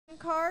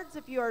cards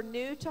if you are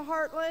new to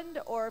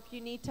Heartland or if you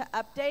need to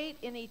update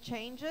any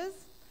changes.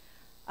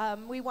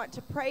 We want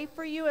to pray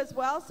for you as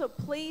well, so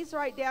please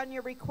write down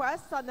your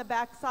requests on the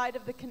back side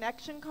of the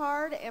connection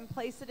card and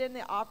place it in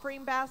the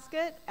offering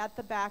basket at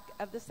the back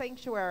of the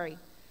sanctuary.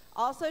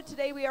 Also,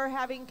 today we are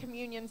having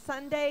Communion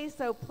Sunday,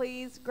 so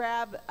please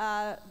grab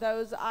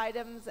those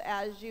items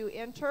as you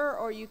enter,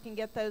 or you can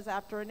get those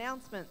after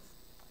announcements.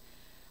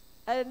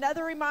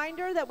 Another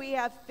reminder that we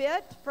have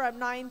FIT from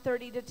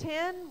 9:30 to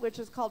 10, which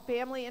is called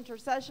Family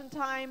Intercession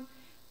Time.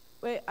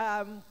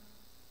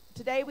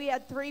 Today we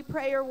had 3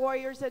 prayer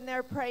warriors in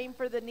there praying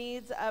for the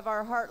needs of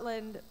our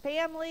Heartland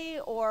family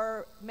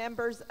or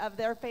members of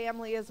their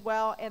family as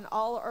well, and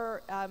all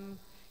are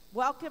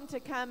welcome to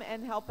come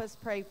and help us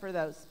pray for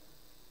those.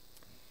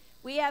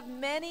 We have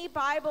many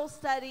Bible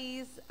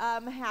studies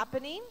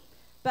happening.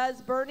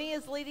 Buzz Burney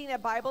is leading a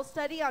Bible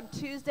study on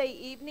Tuesday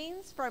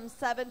evenings from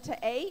 7 to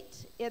 8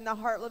 in the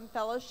Heartland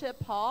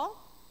Fellowship Hall.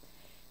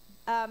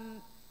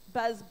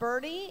 Buzz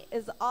Burney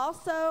is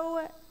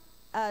also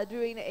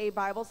doing a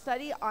Bible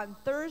study on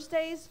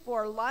Thursdays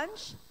for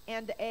lunch,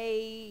 and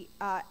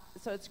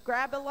so it's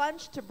grab a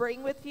lunch to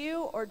bring with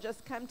you or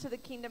just come to the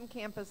Kingdom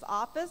Campus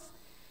office,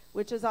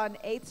 which is on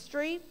 8th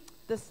Street.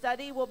 The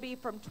study will be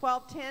from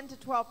 12:10 to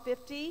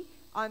 12:50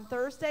 on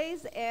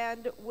Thursdays,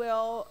 and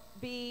we'll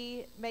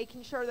be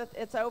making sure that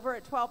it's over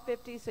at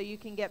 12:50 so you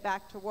can get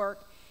back to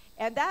work.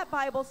 And that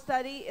Bible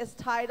study is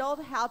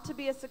titled, How to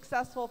Be a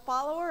Successful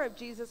Follower of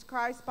Jesus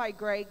Christ by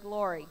Greg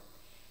Laurie.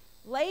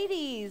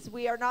 Ladies,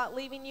 we are not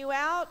leaving you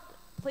out.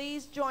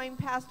 Please join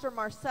Pastor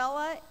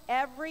Marcella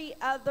every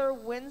other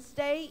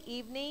Wednesday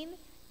evening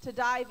to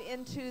dive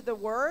into the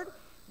Word.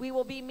 We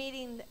will be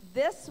meeting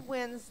this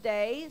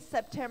Wednesday,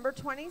 September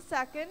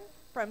 22nd,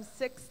 from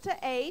 6 to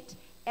 8,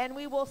 and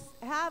we will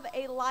have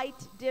a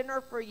light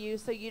dinner for you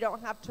so you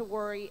don't have to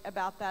worry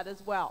about that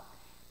as well.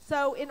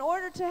 So in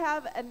order to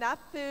have enough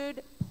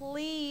food,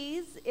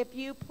 please, if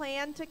you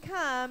plan to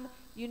come,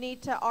 you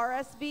need to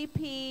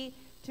RSVP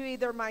to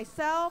either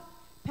myself,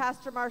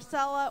 Pastor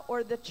Marcella,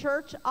 or the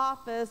church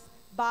office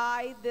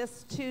by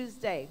this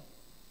Tuesday.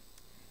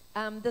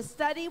 The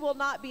study will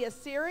not be a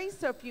series,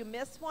 so if you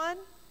miss one,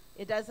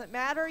 it doesn't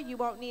matter. You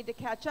won't need to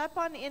catch up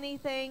on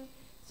anything.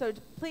 So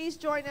please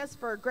join us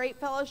for a great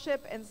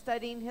fellowship and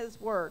studying His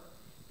Word.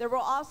 There will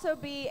also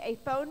be a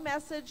phone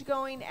message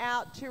going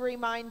out to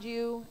remind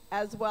you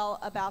as well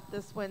about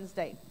this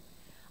Wednesday.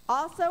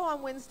 Also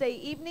on Wednesday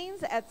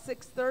evenings at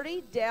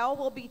 6:30, Dale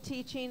will be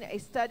teaching a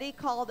study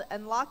called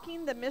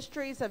Unlocking the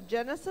Mysteries of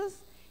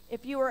Genesis.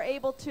 If you were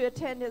able to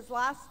attend his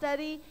last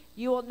study,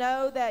 you will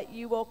know that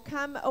you will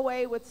come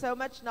away with so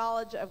much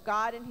knowledge of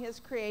God and His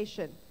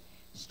creation.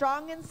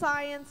 Strong in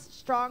science,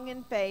 strong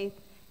in faith,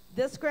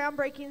 this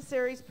groundbreaking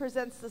series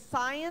presents the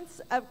science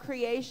of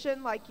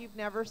creation like you've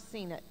never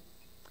seen it.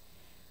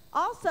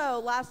 Also,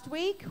 last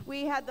week,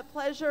 we had the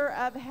pleasure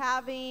of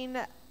having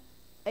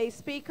a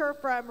speaker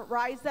from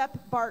Rise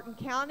Up Barton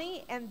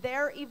County, and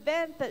their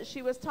event that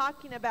she was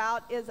talking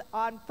about is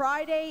on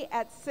Friday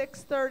at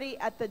 6:30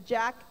 at the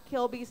Jack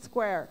Kilby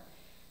Square.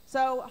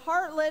 So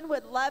Heartland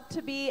would love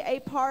to be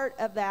a part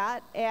of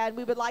that, and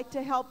we would like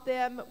to help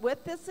them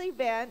with this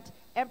event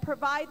and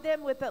provide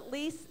them with at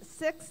least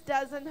 6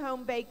 dozen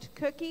home-baked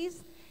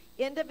cookies,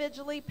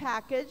 individually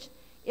packaged.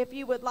 If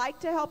you would like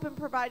to help in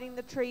providing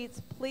the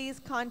treats, please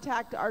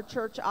contact our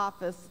church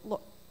office,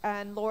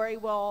 and Lori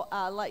will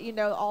let you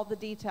know all the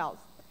details.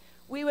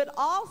 We would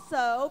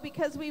also,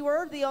 because we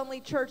were the only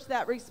church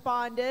that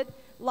responded,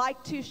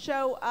 like to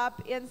show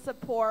up in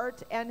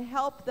support and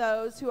help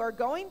those who are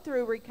going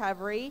through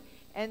recovery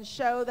and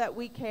show that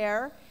we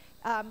care.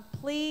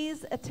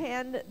 Please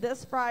attend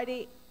this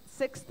Friday,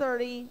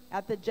 6:30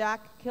 at the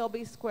Jack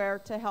Kilby Square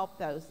to help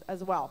those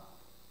as well.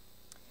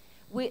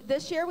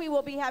 This year we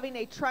will be having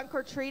a trunk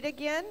or treat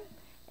again,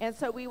 and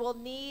so we will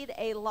need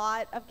a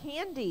lot of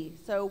candy.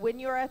 So when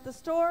you're at the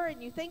store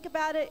and you think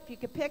about it, if you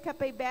could pick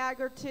up a bag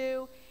or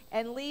two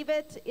and leave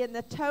it in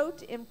the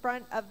tote in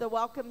front of the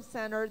Welcome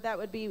Center, that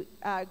would be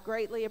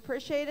greatly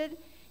appreciated.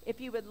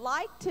 If you would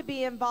like to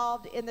be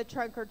involved in the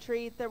trunk or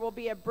treat, there will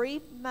be a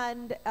brief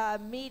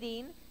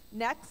meeting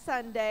next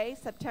Sunday,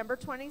 September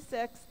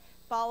 26th,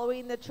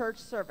 following the church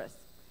service.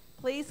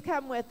 Please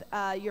come with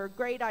your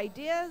great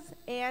ideas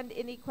and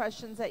any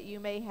questions that you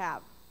may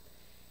have.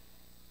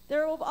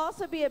 There will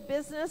also be a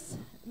business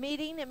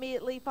meeting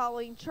immediately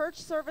following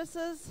church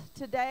services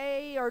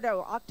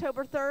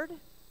October 3rd.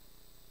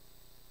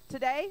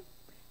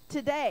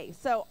 Today.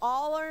 So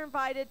all are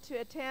invited to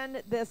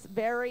attend this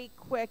very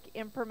quick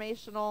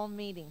informational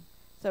meeting.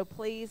 So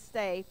please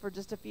stay for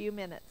just a few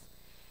minutes.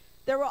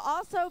 There will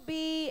also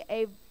be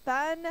a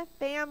fun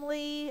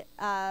family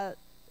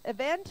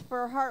event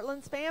for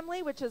Heartland's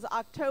family, which is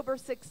October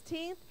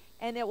 16th,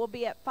 and it will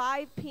be at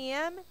 5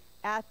 p.m.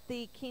 at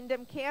the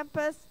Kingdom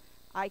Campus.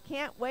 I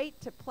can't wait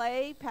to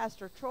play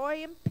Pastor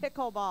Troy in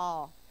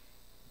pickleball.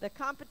 The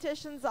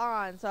competition's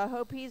on, so I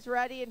hope he's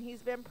ready and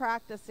he's been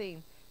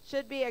practicing.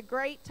 Should be a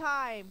great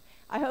time.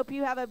 I hope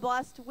you have a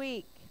blessed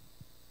week.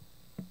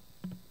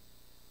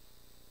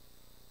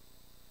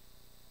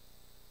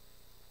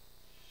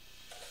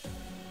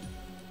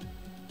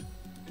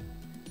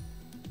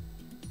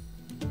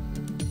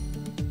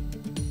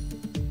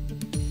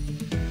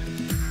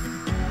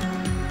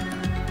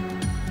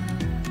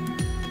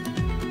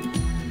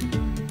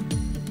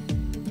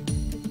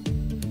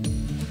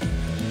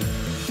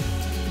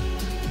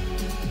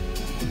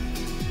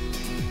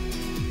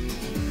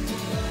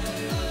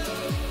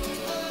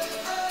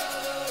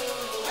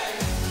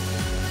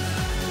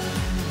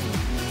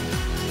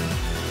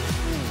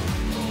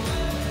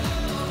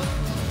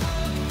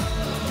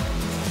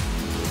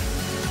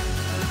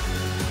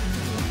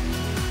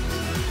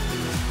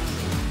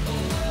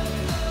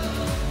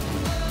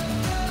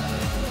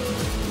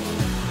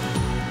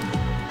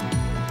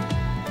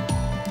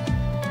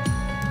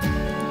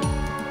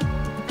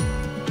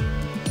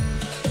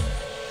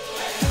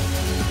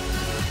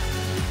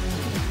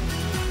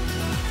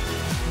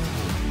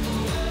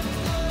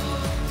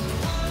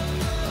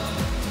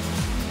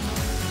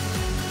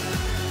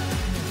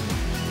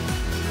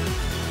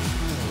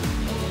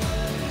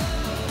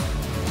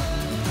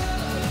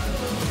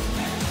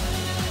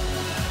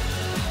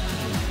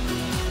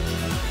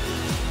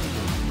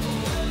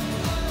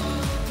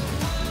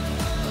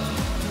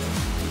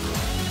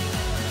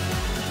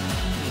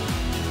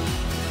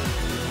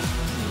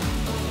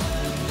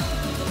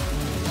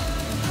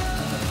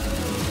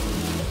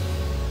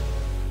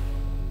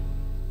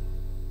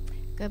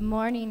 Good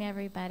morning,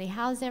 everybody.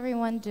 How's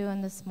everyone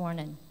doing this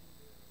morning?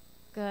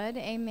 Good,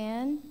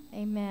 amen,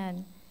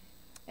 amen.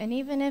 And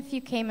even if you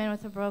came in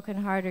with a broken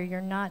heart or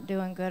you're not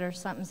doing good or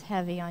something's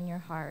heavy on your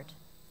heart,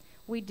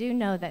 we do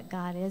know that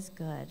God is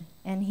good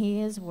and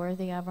he is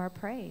worthy of our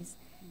praise.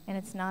 And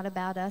it's not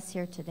about us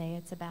here today,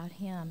 it's about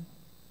him.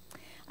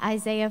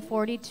 Isaiah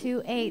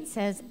 42:8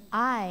 says,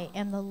 I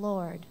am the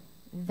Lord,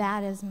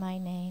 that is my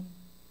name.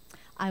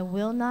 I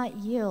will not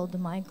yield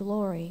my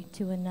glory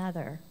to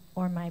another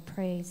or my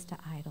praise to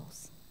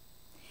idols.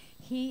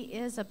 He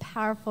is a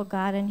powerful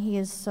God, and he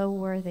is so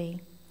worthy.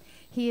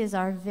 He is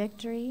our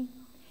victory.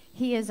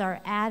 He is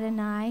our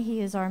Adonai.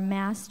 He is our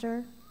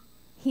master.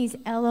 He's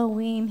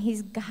Elohim.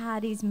 He's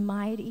God. He's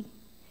mighty.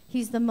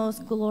 He's the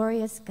most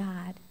glorious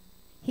God.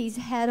 He's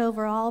head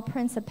over all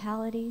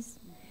principalities.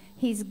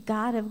 He's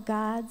God of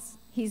gods.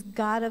 He's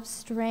God of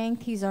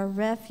strength. He's our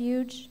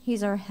refuge.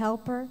 He's our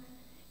helper.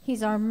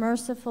 He's our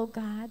merciful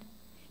God.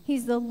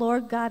 He's the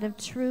Lord God of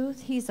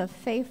truth. He's a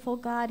faithful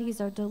God.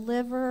 He's our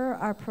deliverer,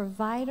 our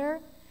provider.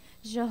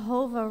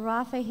 Jehovah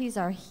Rapha, he's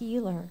our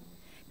healer.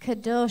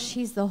 Kadosh,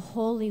 he's the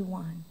Holy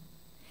One.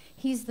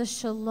 He's the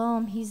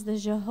Shalom. He's the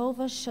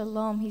Jehovah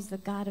Shalom. He's the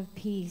God of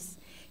peace.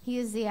 He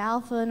is the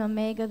Alpha and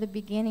Omega, the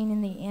beginning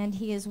and the end.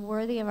 He is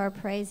worthy of our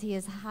praise. He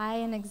is high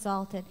and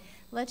exalted.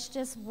 Let's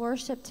just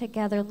worship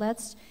together.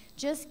 Let's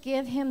just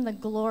give him the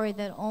glory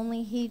that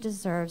only he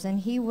deserves,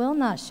 and he will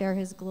not share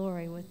his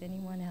glory with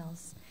anyone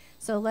else.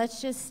 So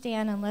let's just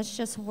stand and let's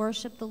just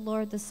worship the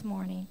Lord this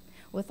morning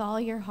with all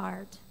your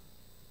heart.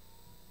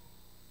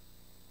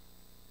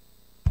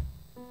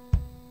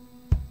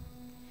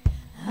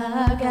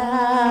 Our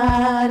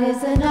God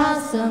is an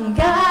awesome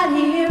God.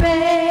 He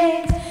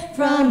reigns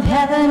from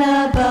heaven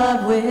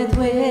above with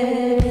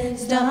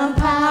wisdom,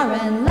 power,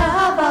 and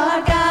love.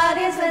 Our God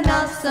is an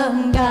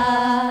awesome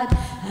God.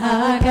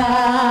 Our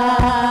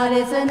God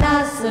is an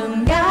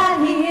awesome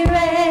God. He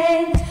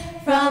reigns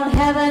from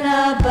heaven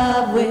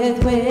above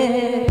with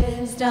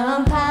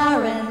wisdom,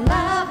 power, and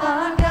love.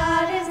 Our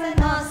God is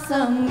an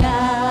awesome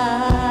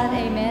God.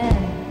 Amen.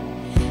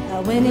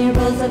 When he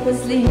rolls up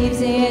his sleeves,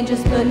 he ain't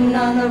just putting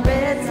on the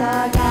Ritz.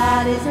 Our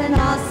God is an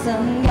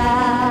awesome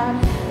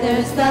God.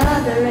 There's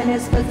thunder in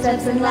his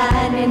footsteps and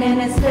lightning in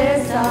his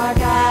fist. Our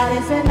God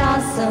is an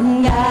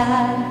awesome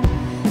God.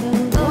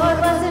 The Lord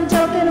wasn't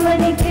joking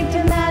when he kicked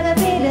him out of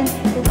Eden.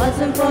 It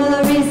wasn't for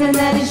the reason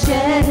that he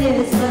shed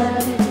his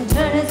blood.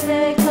 Turn it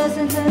very close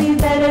until you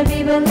better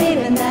be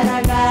believing that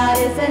our God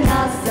is an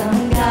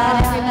awesome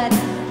God.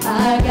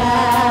 Our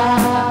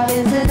God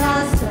is an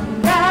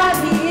awesome God.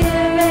 He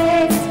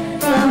reigns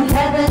from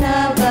heaven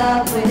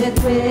above with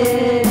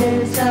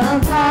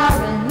wisdom,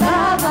 power, and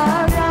love.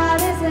 Our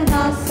God is an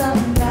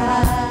awesome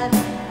God.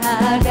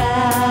 Our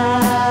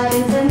God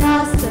is an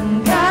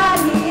awesome God.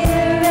 He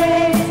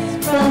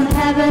reigns from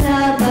heaven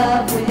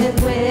above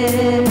with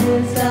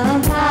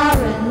wisdom,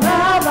 power, and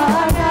love.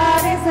 Our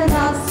God is an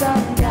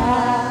awesome God.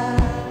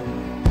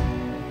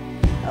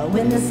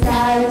 When the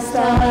sky is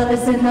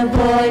starless in the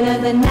void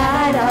of the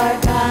night,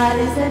 our God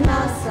is an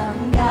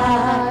awesome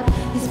God.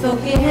 He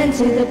spoke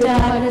into the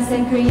darkness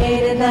and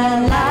created the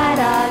light.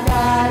 Our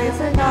God is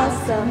an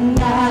awesome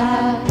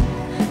God.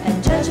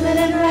 And judgment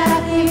and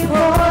wrath he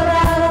poured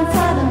out on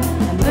Sodom,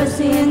 and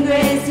mercy and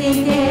grace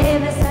he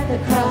gave us at the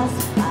cross.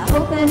 I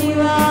hope that you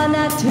are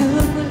not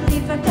too quickly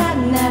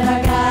forgotten that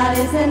our God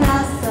is an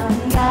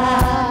awesome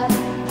God.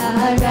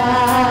 Our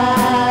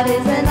God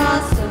is an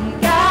awesome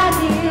God.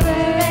 He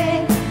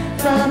reigns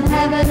from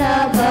heaven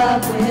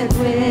above with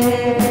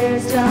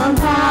wisdom,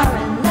 power,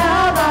 and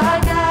love. Our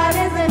God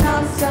is an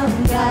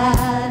awesome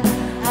God.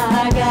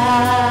 Our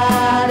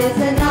God is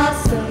an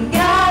awesome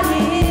God.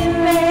 He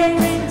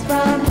reigns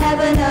from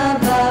heaven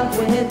above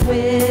with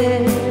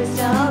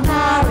wisdom,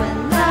 power,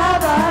 and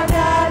love. Our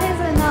God is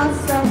an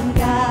awesome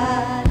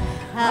God.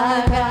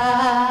 Our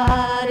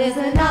God is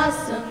an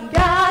awesome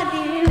God.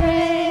 He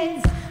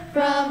reigns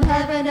from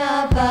heaven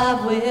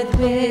above with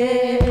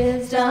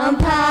wisdom,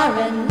 power,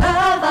 and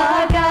love.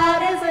 Our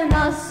God is an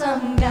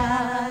awesome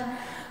God.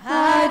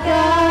 Our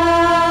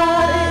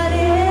God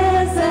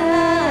is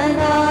an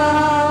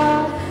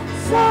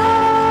awesome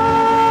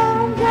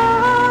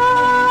God.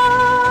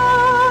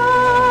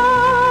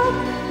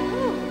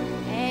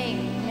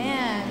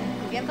 Amen.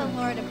 Give the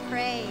Lord a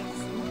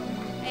praise.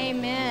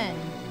 Amen.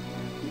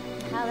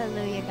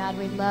 Hallelujah, God.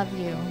 We love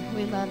you.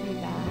 We love you,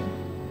 God.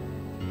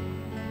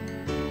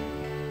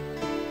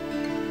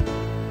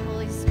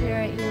 Holy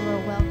Spirit, you are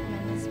welcome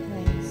in this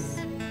place.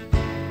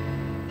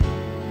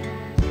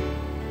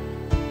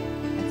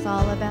 It's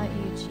all about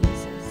you,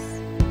 Jesus.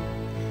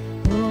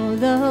 Oh,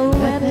 the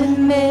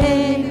weapon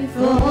may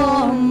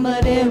form,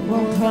 but it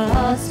won't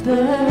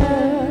prosper.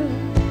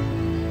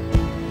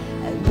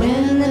 And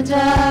when the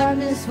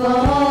darkness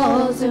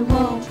falls, it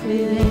won't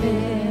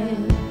prevail.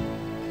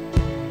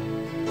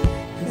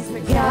 'Cause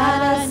the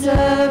God I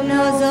serve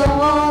knows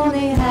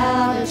only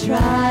how to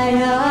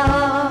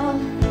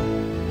triumph.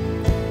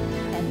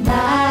 And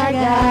my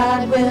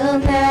God will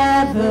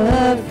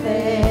never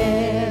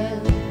fail.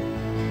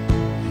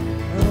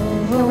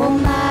 Oh,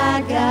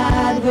 my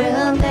God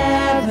will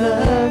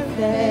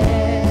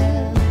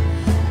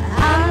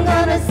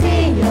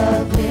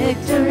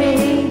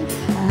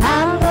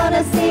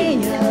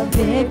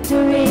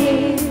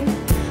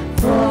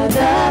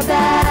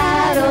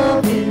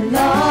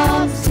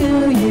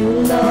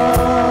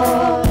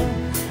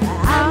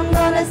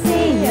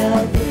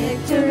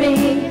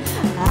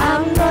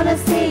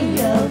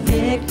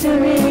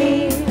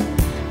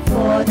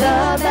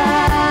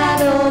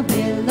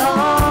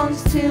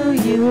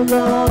you,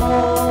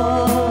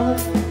 Lord.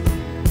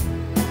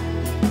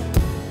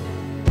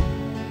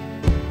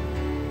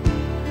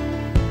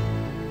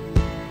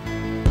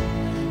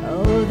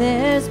 Oh,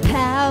 there's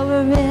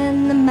power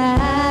in the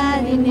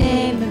mighty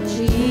name of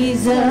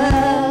Jesus.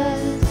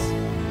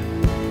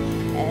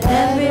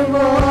 Every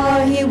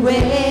war he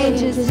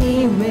wages,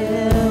 he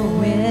will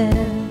win.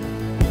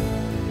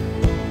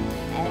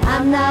 And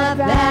I'm not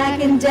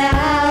backing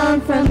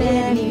down from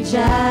any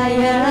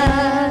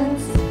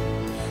giants.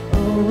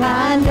 Oh,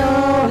 I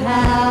know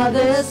how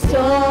the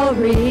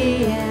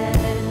story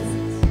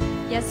ends.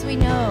 Yes, we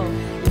know.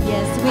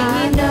 Yes,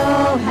 we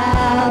know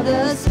how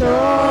the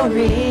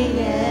story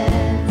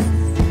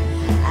ends.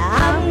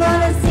 I'm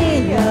gonna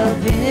see a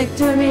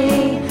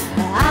victory.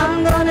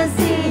 I'm gonna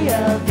see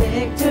a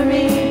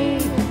victory.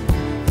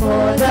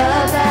 For the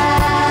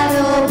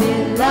battle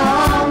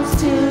belongs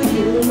to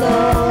you,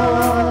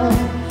 Lord.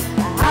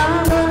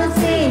 I'm gonna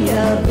see a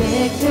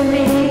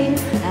victory.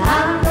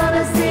 I'm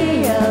gonna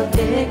see a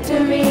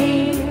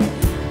victory.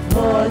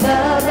 For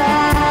the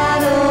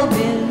battle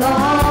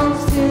belongs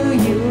to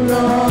you,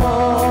 Lord.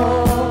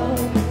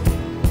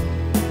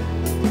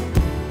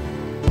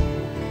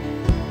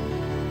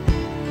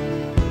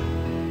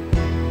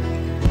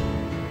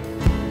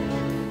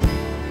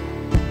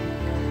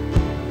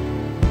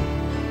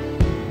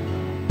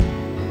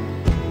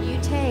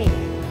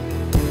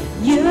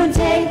 You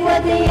take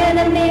what the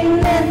enemy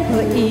meant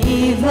for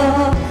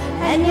evil,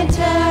 and you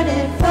turn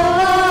it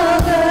for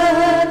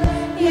good.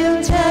 You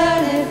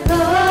turn it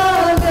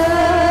for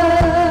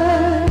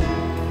good.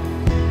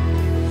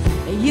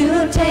 You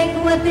take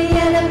what the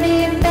enemy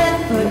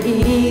meant for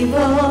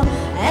evil,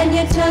 and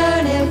you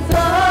turn it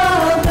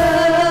for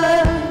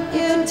good.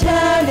 You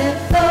turn it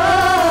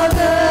for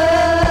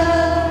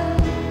good.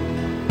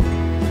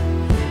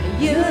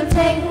 You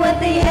take what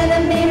the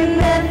enemy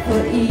meant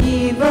for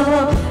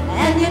evil,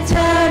 and you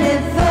turn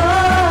it for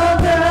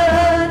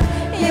good.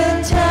 You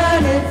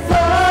turn it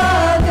for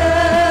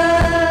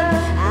good.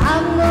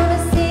 I'm gonna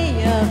see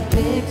a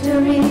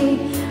victory.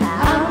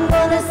 I'm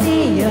gonna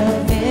see a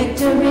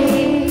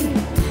victory.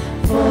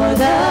 For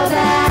the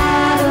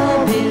battle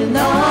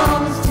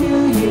belongs to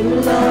you,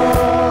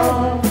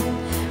 Lord.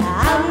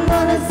 I'm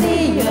gonna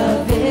see a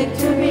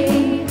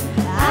victory.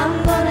 I'm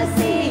gonna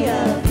see a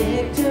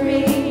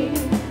victory.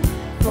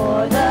 For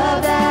the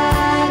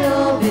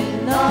battle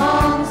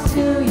belongs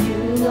to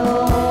you,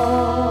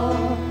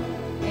 Lord.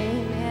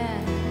 Amen.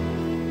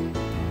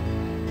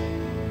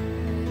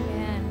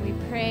 Amen. We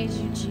praise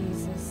you,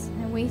 Jesus,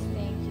 and we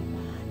thank you,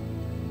 God.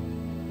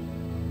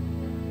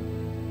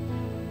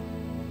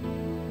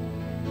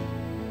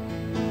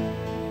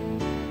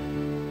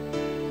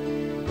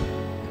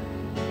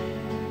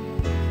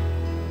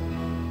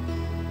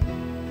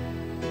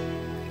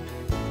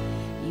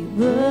 You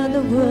were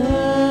the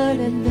Word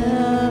at the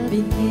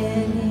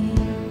beginning,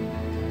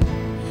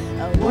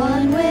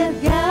 one with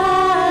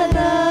God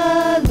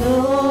the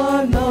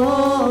Lord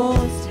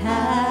Most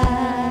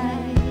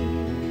High.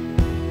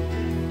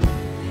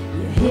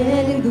 Your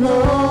hidden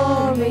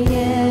glory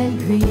in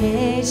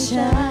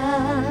creation,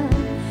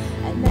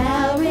 and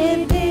now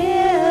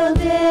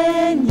revealed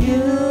in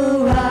you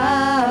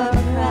are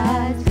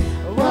Christ.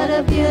 What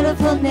a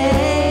beautiful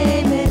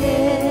name it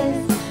is.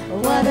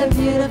 What a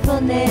beautiful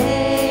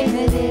name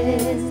it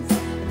is.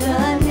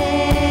 The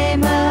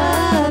name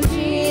of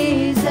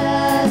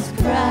Jesus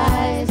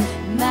Christ,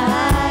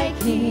 my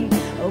King.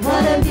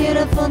 What a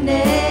beautiful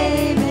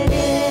name it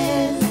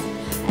is,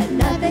 and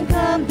nothing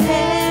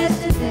compares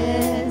to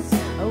this.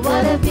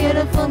 What a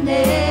beautiful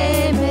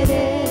name it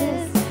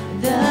is,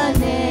 the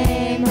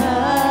name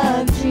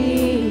of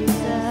Jesus.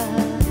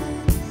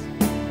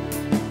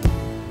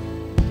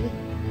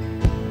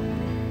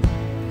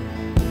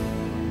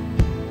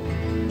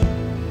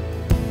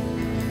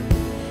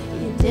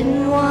 You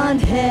didn't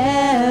want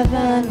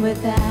heaven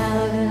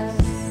without us,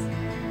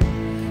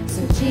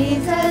 so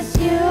Jesus,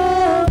 you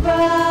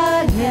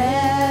brought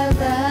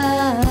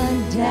heaven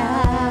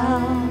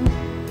down.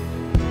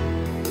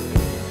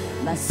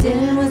 My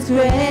sin was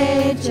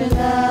great, your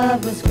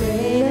love was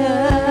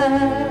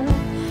greater.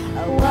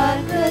 What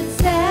could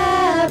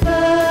separate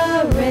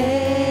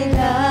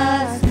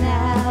us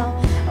now?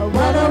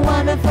 What a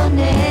wonderful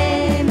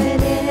name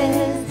it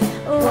is.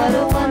 What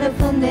a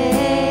wonderful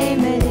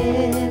name it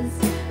is.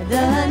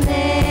 The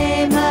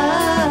name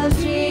of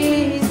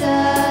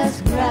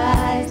Jesus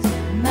Christ,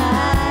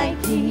 my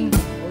King.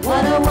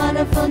 What a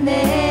wonderful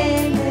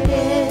name it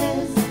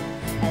is,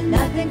 and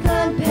nothing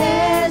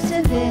compares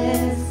to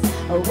this.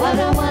 What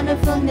a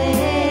wonderful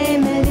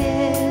name it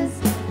is,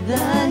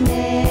 the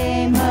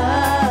name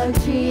of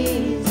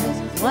Jesus.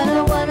 What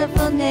a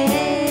wonderful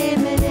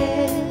name it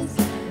is,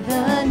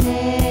 the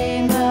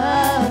name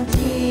of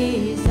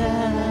Jesus.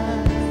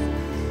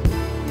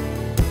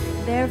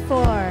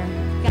 Therefore,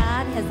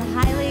 God has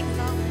highly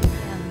exalted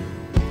him,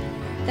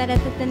 that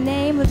at the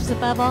name which is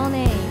above all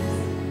names,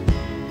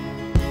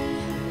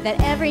 that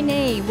every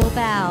knee will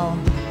bow,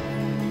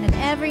 and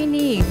every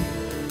knee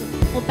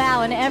will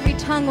bow, and every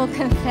tongue will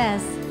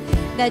confess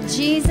that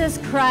Jesus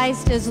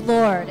Christ is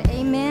Lord.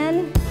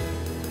 Amen.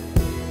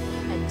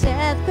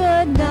 death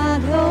could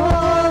not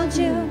hold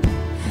you,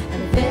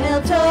 and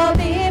failed to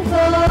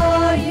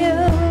before you.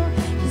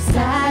 You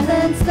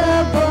silenced the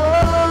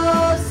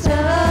boast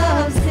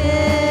of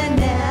sin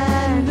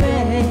and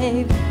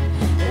grave.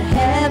 The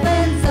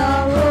heavens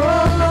are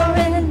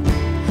roaring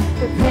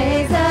the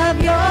praise of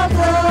your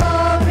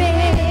glory,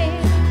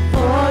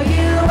 for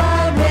you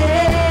are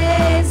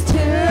raised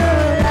to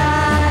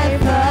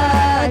life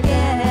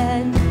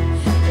again.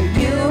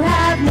 You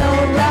have no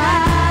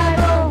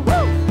rival,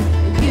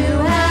 you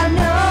have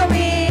no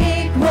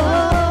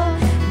equal,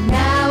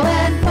 now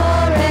and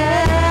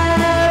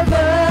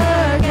forever,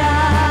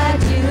 God,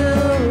 you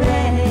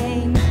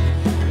reign.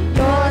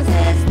 Yours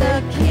is the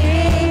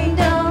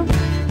kingdom,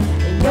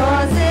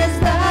 yours is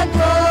the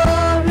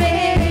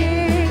glory,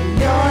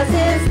 yours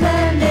is the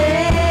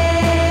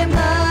name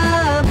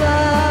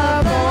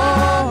above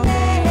all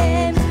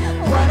names.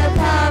 What a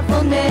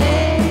powerful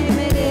name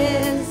it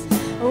is,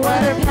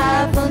 what a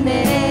powerful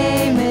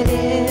name it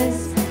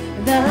is,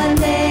 the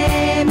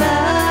name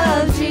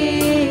of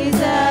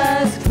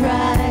Jesus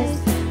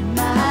Christ,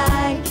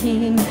 my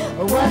King.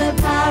 What a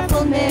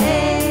powerful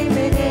name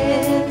it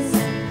is,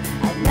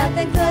 and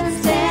nothing could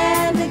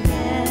stand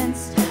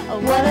against.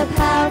 What a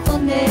powerful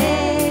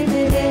name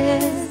it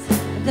is,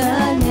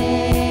 the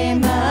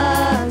name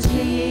of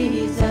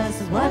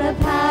Jesus. What a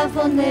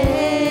powerful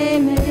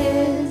name it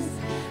is,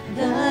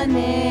 the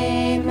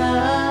name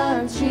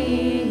of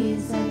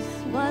Jesus.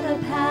 What a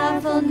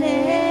powerful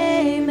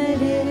name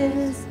it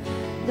is,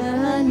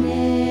 the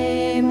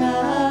name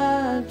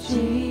of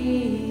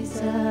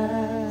Jesus.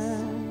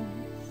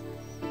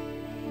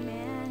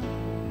 Amen.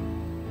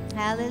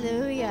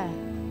 Hallelujah.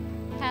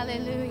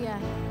 Hallelujah.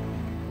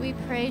 We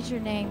praise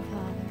your name,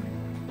 Father.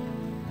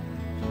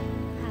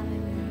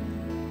 Hallelujah.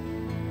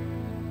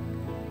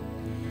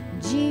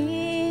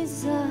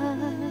 Jesus,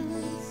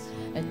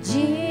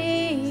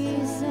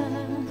 Jesus,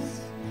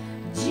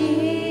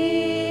 Jesus.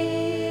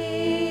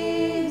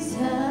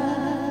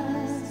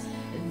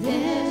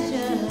 There's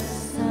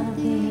just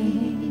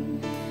something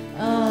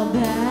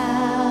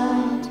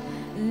about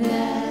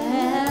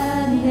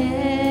that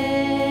name.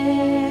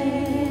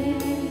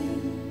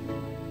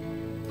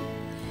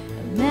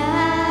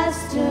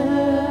 Master,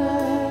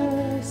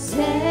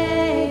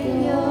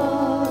 Savior,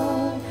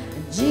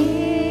 Jesus,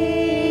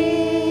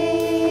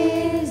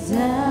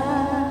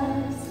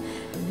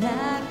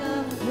 like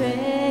a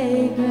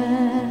fragrance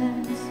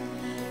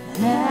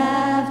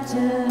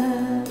after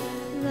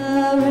the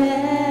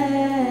rain.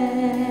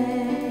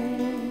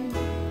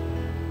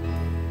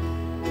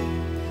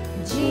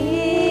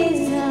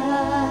 Jesus,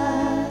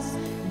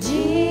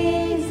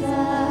 Jesus,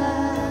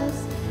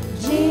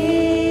 Jesus,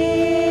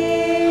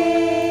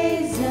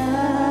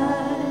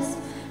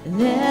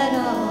 let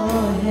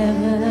all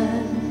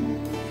heaven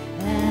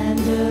and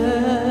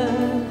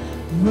earth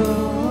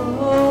proclaim.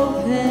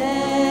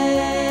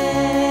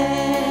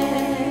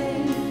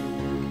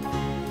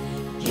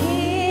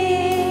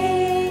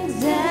 Kings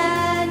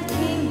and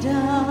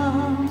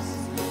kingdoms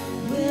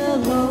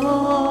will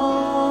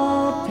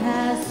all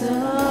pass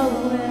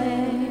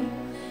away,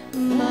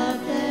 but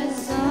there's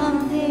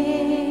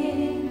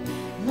something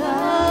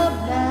about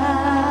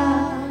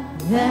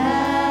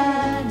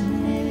that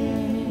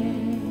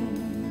name.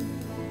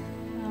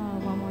 Oh,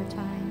 one more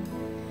time.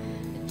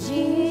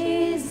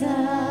 Jesus,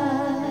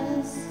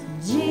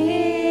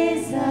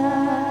 Jesus,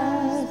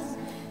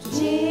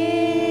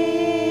 Jesus.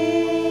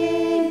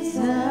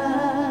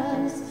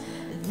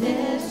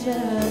 There's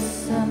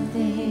just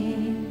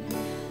something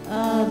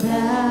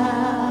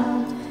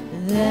about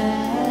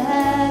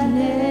that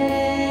name.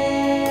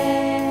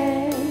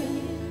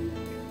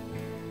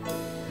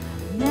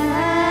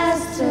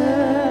 Master,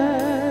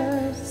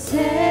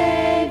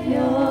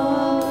 Savior,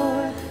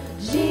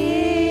 Jesus,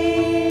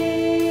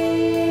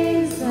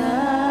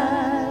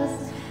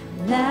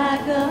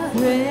 like a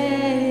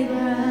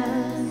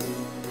fragrance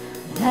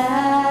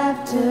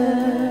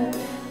after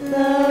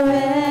the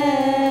rain.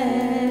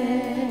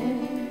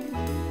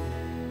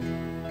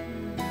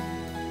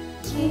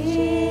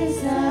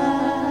 Jesus,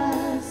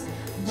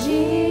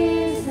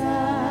 Jesus,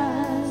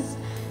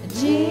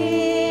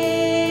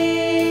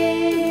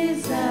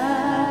 Jesus,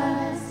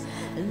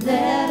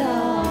 let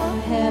all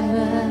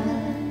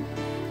heaven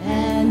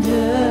and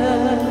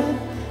earth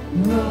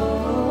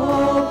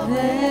proclaim.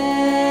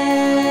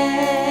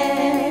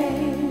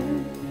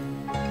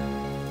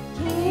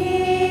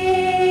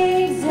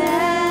 Kings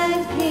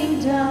and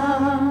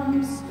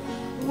kingdoms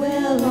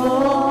will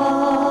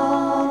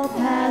all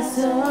pass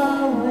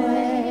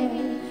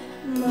away,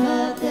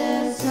 but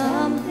there's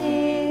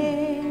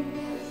something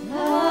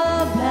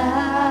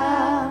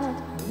about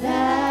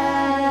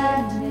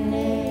that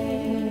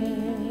name.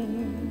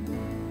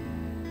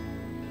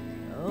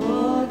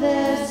 Oh,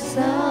 there's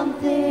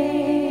something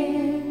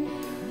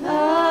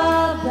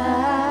about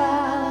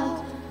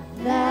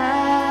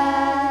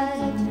that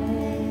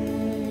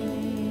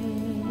name.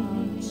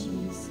 Oh,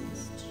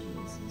 Jesus,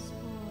 Jesus.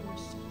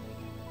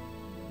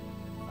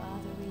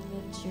 Father, we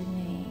lift your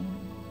name.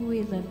 We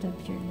lift up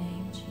your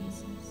name,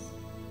 Jesus.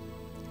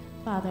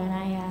 Father, and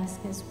I ask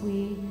as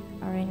we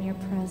are in your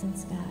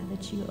presence, God,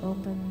 that you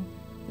open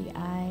the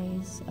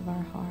eyes of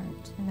our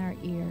heart and our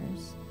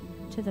ears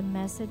to the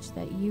message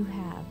that you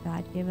have.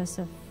 God, give us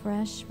a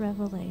fresh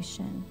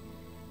revelation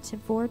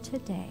for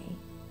today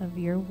of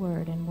your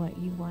word and what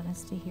you want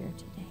us to hear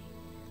today.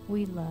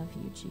 We love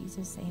you,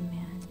 Jesus.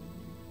 Amen.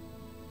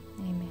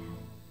 Amen.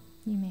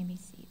 You may be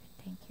seated.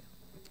 Thank you.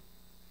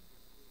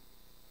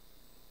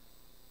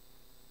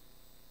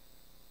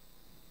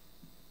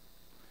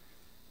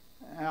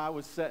 I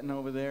was sitting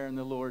over there, and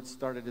the Lord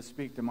started to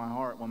speak to my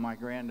heart when my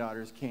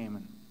granddaughters came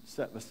and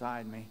sat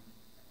beside me.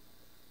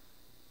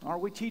 Are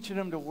we teaching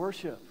them to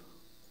worship?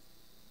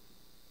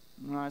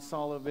 And I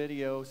saw a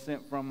video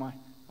sent from my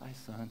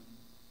son.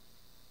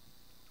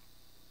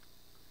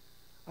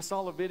 I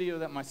saw a video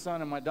that my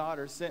son and my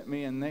daughter sent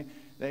me, and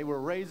they were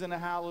raising a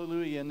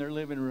hallelujah in their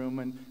living room,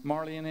 and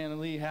Marley and Anna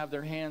Lee have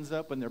their hands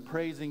up, and they're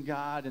praising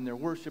God, and they're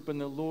worshiping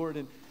the Lord,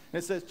 and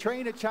it says,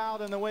 train a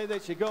child in the way they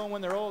should go, and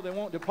when they're old, they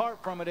won't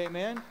depart from it,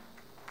 amen?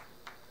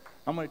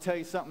 I'm going to tell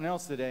you something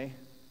else today.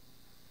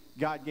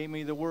 God gave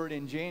me the word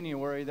in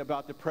January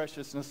about the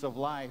preciousness of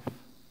life.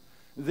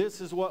 This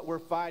is what we're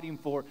fighting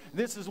for.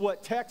 This is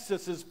what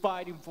Texas is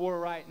fighting for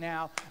right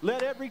now.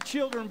 Let every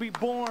children be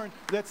born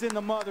that's in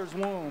the mother's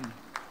womb.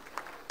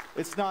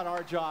 It's not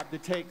our job to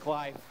take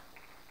life.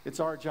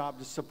 It's our job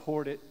to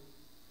support it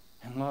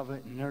and love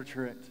it and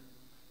nurture it,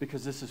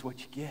 because this is what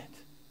you get.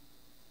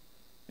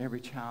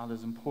 Every child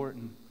is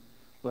important.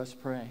 Let's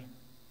pray.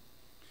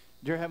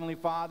 Dear Heavenly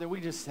Father,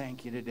 we just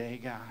thank you today,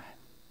 God.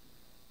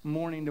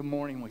 Morning to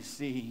morning we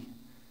see.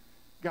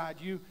 God,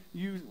 you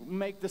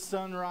make the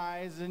sun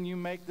rise and you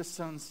make the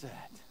sun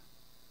set.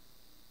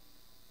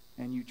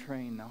 And you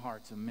train the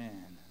hearts of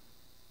men.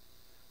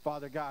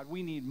 Father God,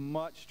 we need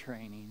much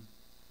training.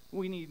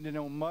 We need to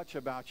know much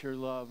about your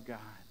love, God.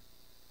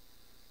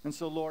 And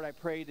so, Lord, I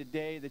pray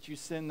today that you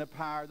send the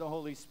power of the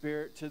Holy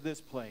Spirit to this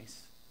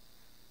place.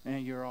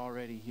 And you're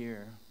already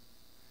here.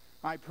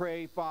 I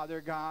pray,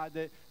 Father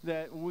God,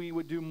 that we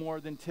would do more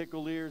than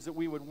tickle ears, that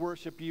we would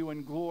worship you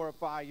and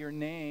glorify your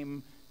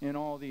name in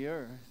all the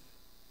earth.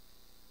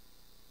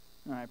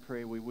 And I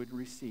pray we would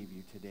receive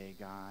you today,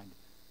 God,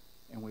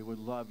 and we would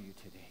love you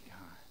today,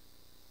 God,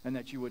 and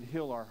that you would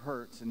heal our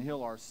hurts and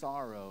heal our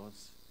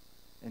sorrows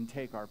and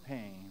take our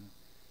pain.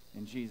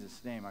 In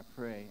Jesus' name I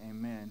pray,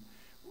 amen.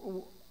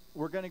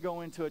 We're going to go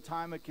into a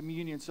time of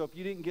communion, so if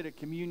you didn't get a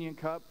communion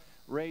cup,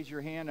 raise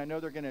your hand. I know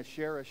they're going to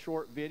share a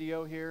short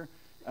video here,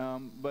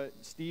 but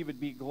Steve would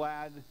be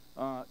glad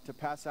to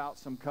pass out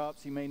some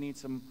cups. He may need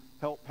some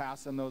help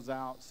passing those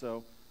out,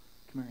 so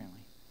come here, Emily.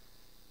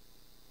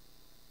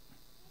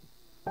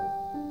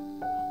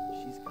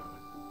 She's gone.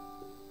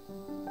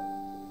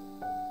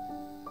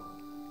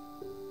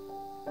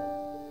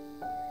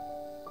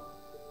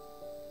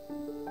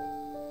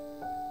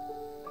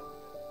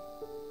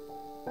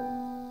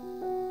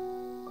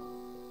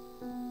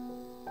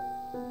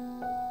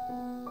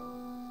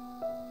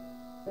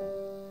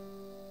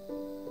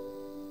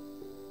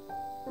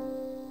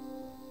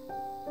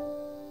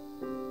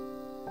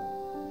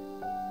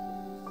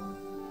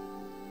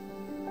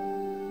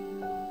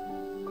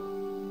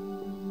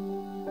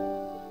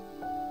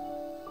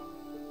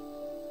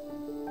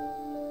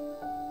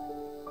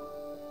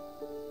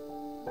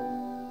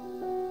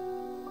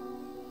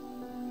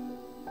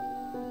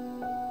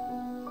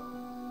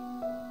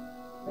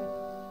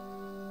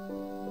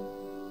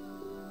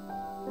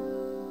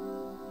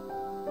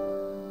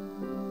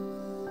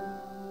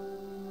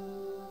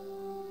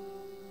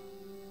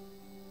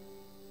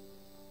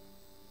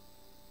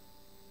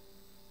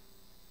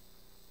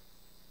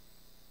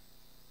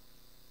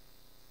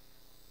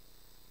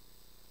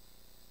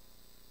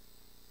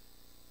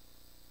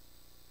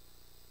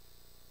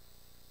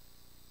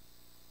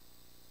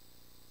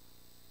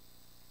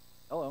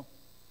 Hello.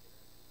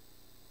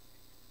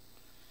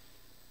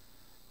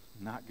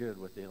 Not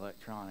good with the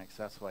electronics.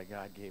 That's why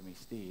God gave me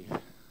Steve.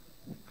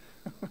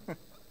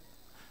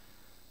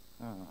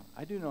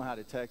 I do know how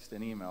to text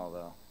and email,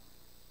 though.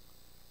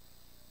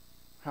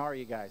 How are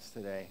you guys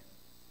today?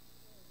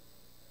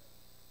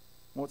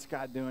 What's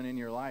God doing in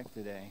your life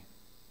today?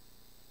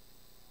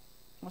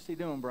 What's he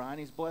doing, Brian?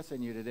 He's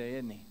blessing you today,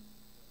 isn't he?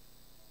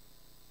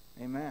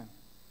 Amen.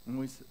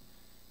 And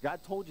God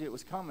told you it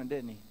was coming,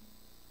 didn't he?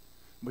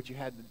 But you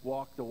had to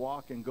walk the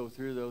walk and go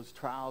through those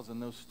trials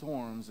and those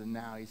storms, and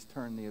now he's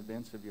turned the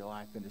events of your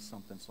life into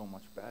something so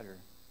much better.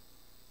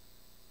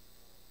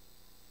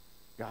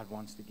 God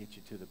wants to get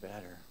you to the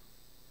better.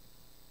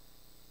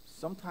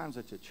 Sometimes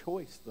it's a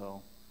choice,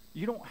 though.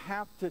 You don't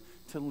have to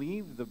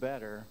leave the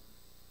better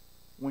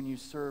when you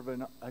serve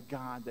a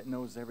God that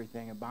knows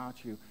everything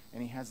about you,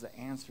 and he has the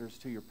answers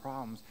to your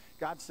problems.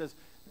 God says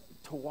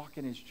to walk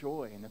in his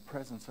joy in the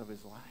presence of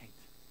his light.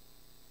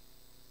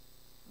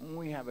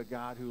 We have a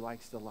God who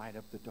likes to light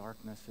up the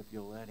darkness if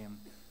you'll let him.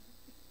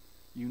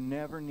 You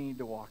never need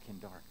to walk in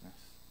darkness.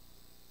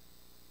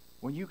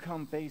 When you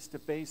come face to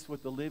face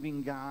with the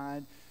living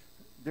God,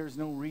 there's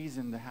no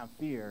reason to have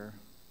fear.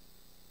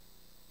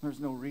 There's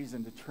no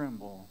reason to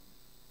tremble.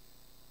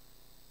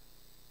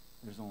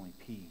 there's only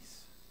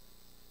peace.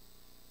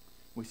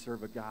 We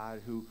serve a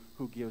God who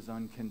gives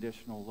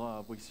unconditional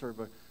love. We serve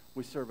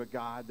a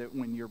God that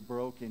when you're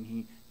broken,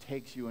 he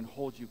takes you and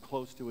holds you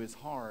close to his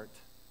heart.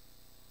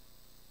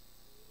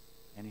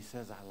 And he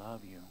says, I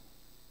love you.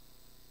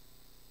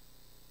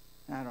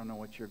 I don't know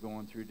what you're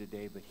going through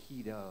today, but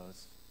he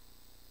does.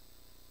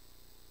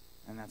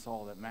 And that's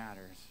all that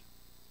matters,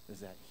 is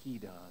that he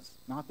does.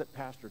 Not that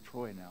Pastor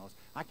Troy knows.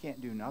 I can't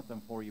do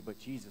nothing for you, but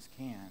Jesus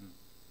can.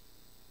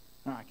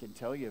 And I can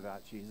tell you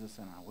about Jesus,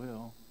 and I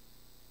will.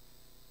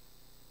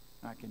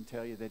 I can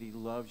tell you that he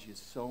loves you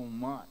so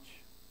much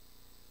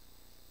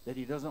that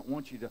he doesn't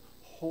want you to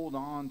hold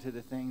on to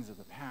the things of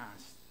the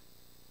past.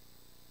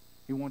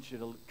 He wants you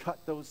to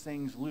cut those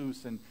things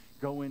loose and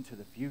go into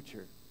the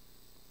future.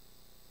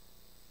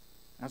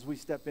 As we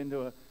step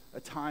into a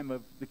time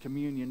of the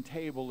communion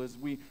table, as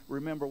we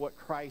remember what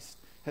Christ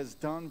has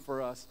done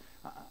for us,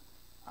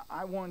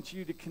 I want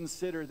you to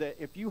consider that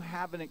if you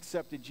haven't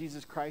accepted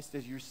Jesus Christ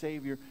as your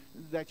Savior,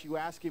 that you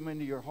ask him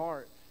into your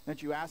heart,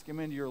 that you ask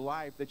him into your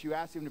life, that you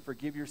ask him to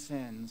forgive your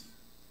sins.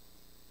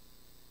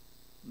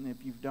 And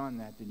if you've done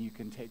that, then you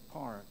can take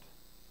part.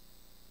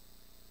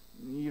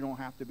 You don't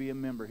have to be a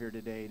member here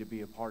today to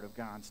be a part of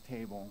God's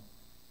table.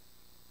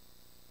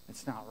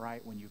 It's not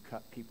right when you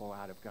cut people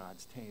out of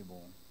God's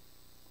table.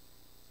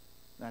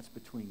 That's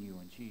between you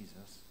and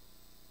Jesus.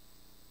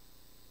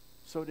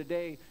 So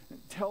today,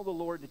 tell the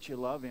Lord that you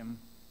love him.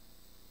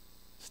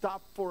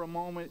 Stop for a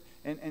moment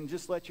and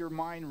just let your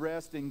mind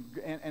rest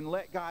and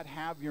let God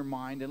have your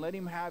mind and let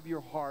him have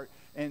your heart.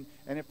 And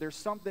if there's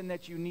something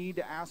that you need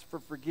to ask for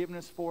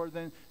forgiveness for,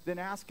 then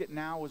ask it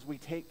now as we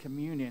take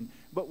communion.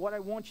 But what I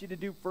want you to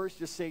do first,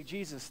 just say,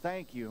 Jesus,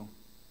 thank you.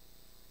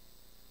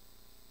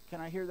 Can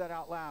I hear that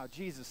out loud?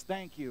 Jesus,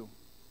 thank you.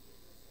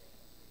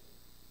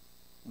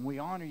 And we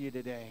honor you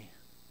today.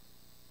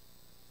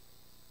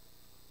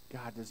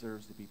 God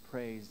deserves to be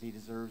praised. He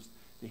deserves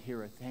to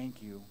hear a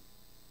thank you.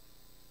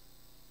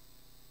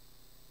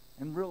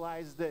 And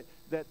realize that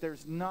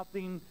there's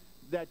nothing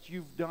that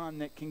you've done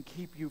that can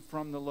keep you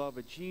from the love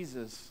of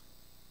Jesus.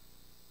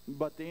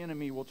 But the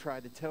enemy will try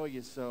to tell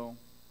you so.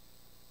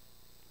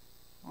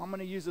 I'm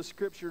going to use a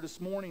scripture this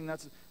morning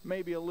that's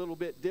maybe a little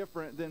bit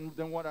different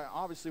than what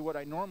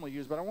I normally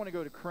use. But I want to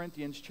go to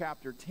Corinthians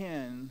chapter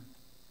 10.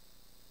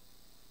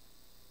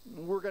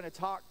 We're going to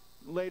talk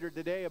later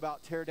today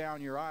about tear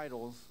down your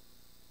idols.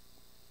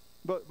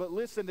 But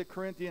listen to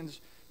Corinthians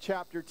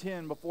chapter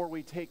 10 before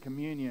we take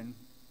communion.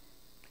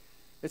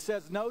 It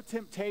says, no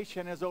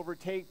temptation has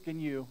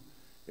overtaken you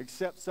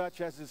except such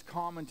as is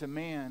common to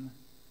man.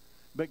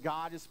 But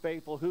God is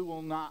faithful, who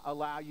will not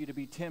allow you to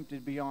be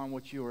tempted beyond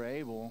what you are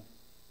able.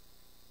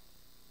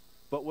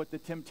 But with the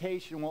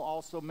temptation will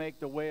also make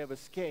the way of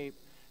escape,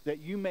 that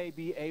you may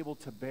be able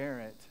to bear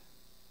it.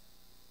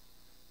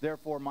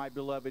 Therefore, my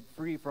beloved,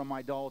 flee from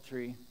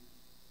idolatry.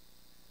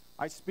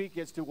 I speak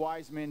as to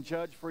wise men,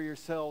 judge for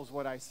yourselves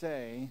what I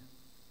say.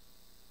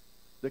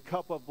 The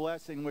cup of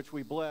blessing which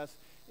we bless,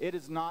 is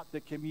it not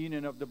the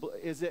communion of the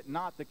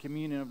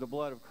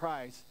blood of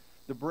Christ?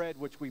 The bread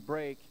which we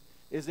break,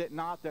 is it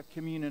not the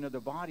communion of the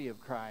body of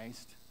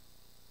Christ?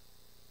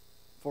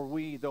 For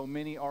we, though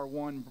many, are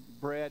one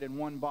bread and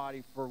one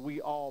body, for we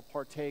all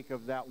partake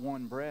of that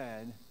one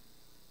bread.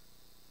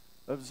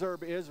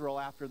 Observe Israel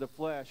after the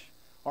flesh.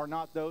 Are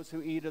not those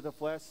who eat of the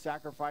flesh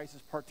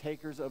sacrifices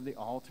partakers of the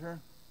altar?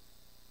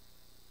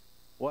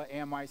 What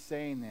am I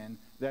saying then?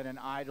 That an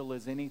idol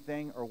is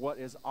anything, or what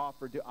is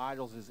offered to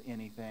idols is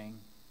anything?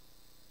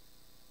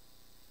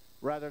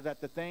 Rather, that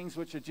the things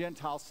which the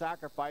Gentiles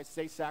sacrifice,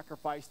 they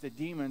sacrifice to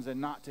demons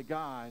and not to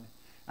God.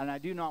 And I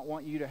do not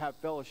want you to have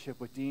fellowship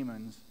with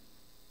demons.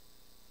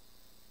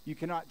 You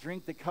cannot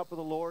drink the cup of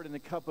the Lord and the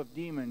cup of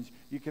demons.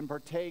 You can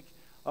partake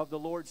of the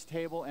Lord's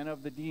table and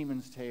of the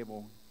demon's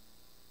table.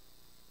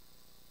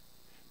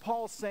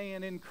 Paul's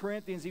saying in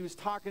Corinthians, he was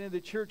talking to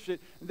the church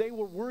that they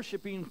were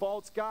worshiping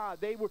false God.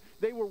 They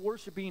were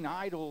worshiping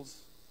idols.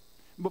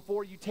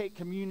 Before you take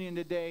communion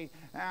today,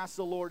 ask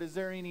the Lord, is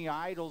there any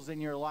idols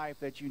in your life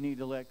that you need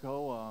to let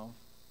go of?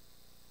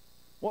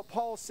 What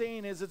Paul's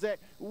saying is that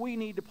we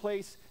need to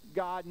place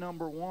God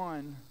number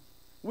one.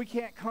 We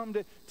can't come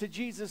to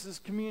Jesus'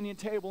 communion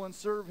table and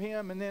serve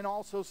him and then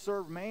also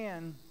serve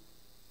man.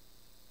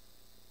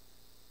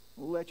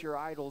 Let your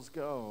idols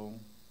go.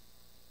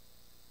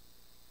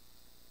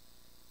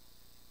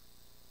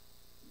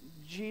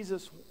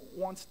 Jesus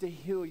wants to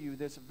heal you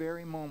this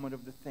very moment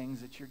of the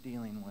things that you're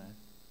dealing with.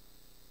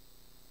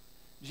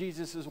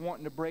 Jesus is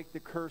wanting to break the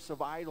curse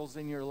of idols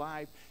in your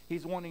life.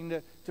 He's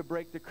wanting to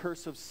break the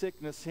curse of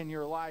sickness in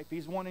your life.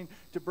 He's wanting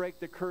to break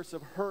the curse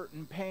of hurt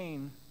and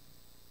pain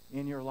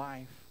in your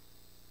life.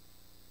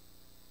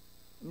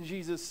 And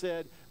Jesus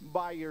said,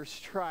 by your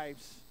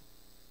stripes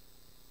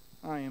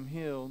I am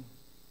healed.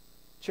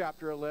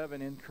 Chapter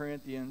 11 in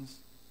Corinthians.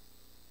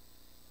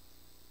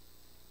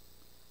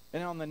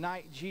 And on the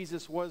night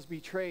Jesus was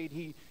betrayed,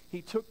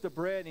 he took the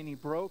bread and he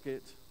broke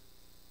it.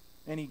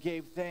 And he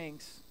gave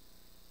thanks.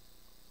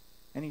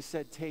 And he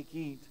said, take,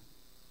 eat.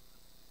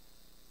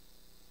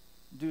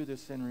 Do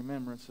this in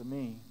remembrance of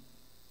me.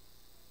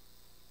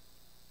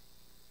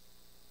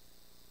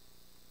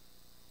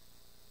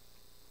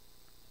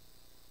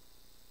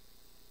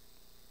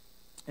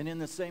 And in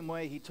the same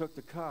way, he took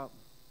the cup.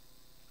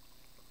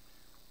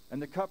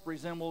 And the cup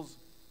resembles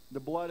the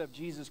blood of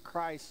Jesus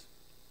Christ,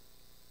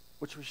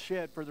 which was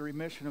shed for the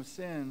remission of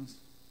sins.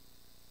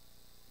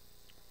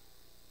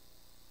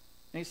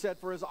 And he said,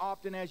 for as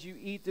often as you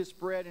eat this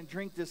bread and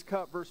drink this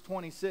cup, verse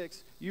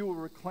 26, you will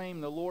proclaim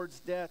the Lord's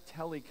death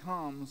till he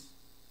comes.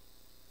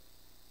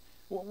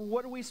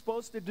 What are we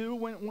supposed to do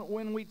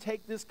when we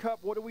take this cup?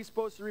 What are we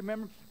supposed to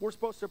remember? We're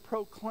supposed to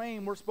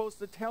proclaim. We're supposed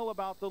to tell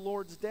about the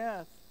Lord's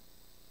death.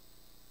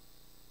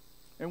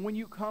 And when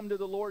you come to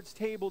the Lord's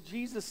table,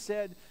 Jesus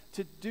said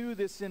to do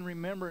this in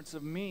remembrance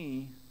of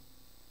me.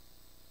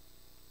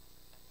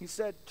 He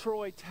said,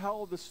 Troy,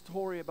 tell the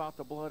story about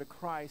the blood of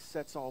Christ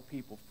sets all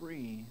people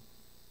free.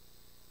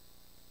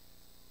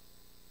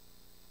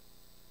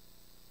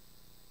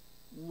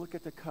 Look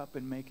at the cup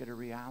and make it a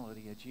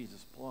reality of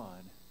Jesus'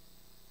 blood.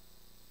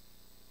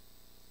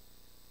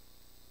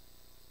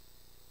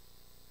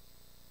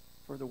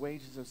 For the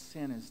wages of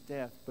sin is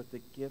death, but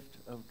the gift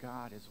of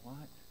God is what?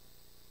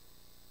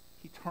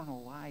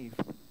 Eternal life.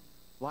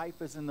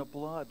 Life is in the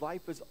blood.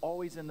 Life is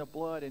always in the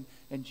blood.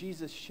 And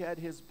Jesus shed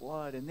his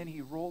blood, and then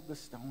he rolled the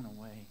stone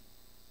away.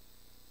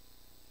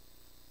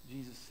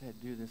 Jesus said,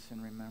 do this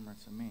in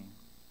remembrance of me.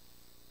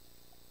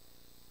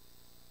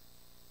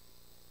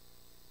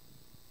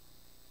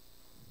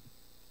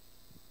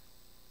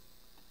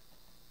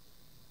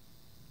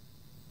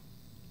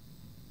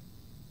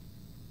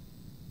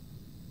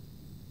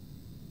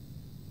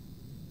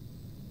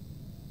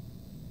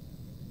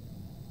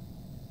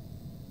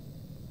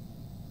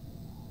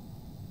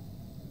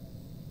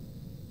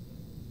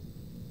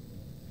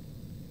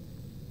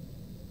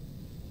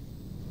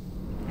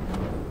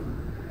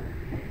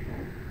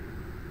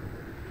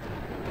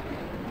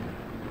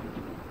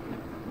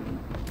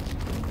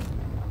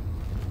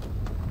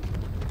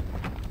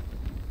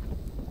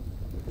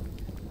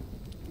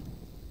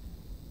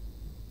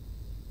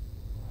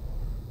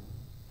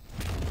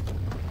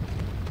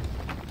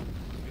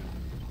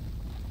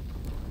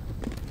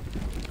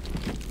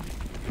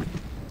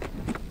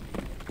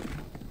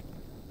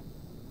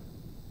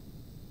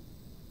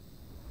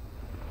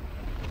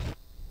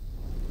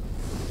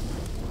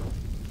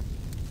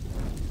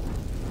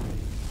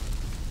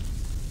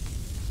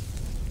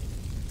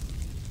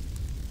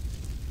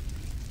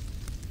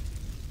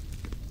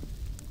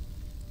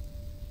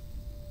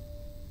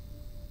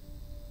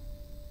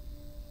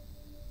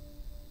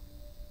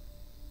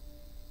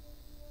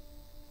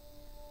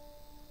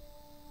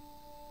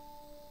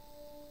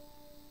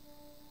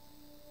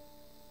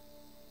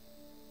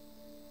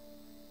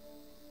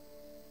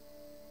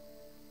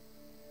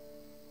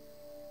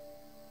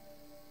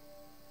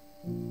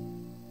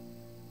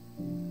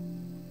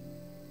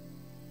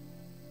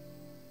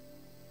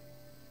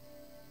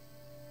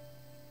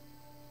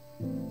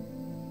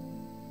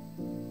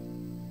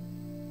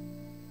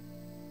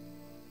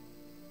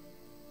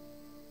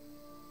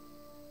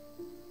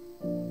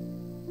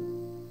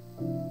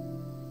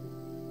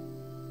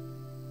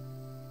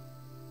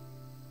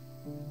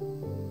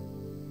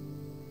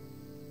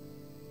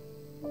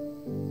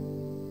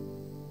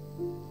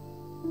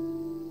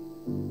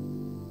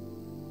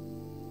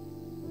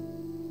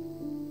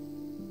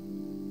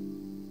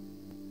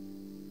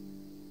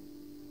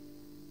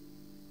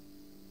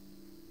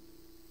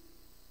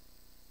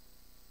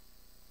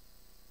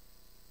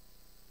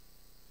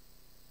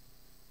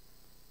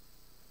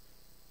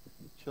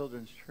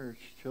 Children's Church.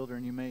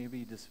 Children, you may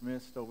be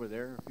dismissed over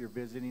there. If you're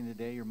visiting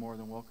today, you're more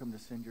than welcome to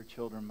send your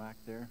children back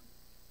there.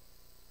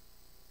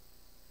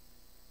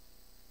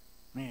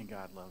 Man,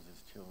 God loves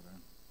his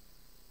children.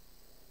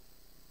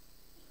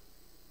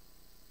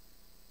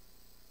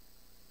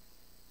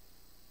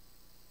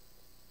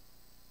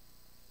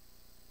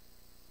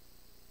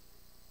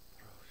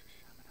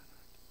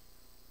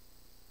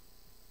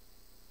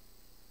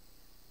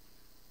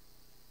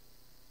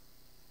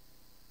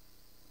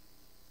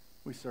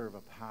 We serve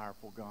a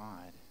powerful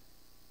God.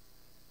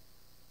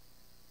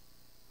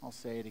 I'll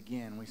say it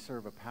again. We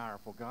serve a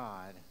powerful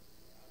God.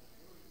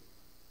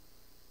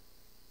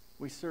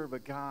 We serve a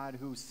God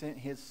who sent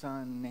his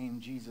Son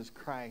named Jesus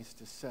Christ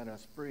to set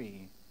us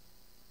free.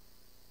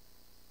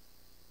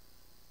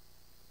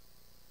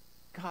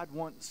 God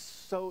wants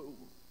so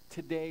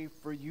today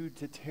for you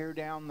to tear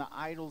down the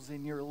idols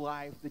in your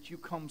life, that you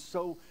come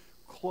so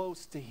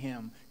close to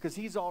him, because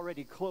he's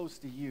already close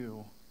to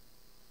you.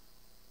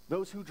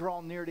 Those who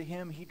draw near to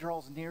him, he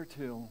draws near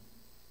to.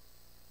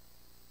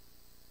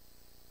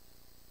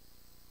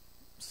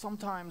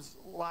 Sometimes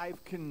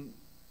life can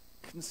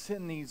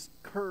send these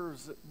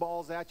curves,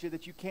 balls at you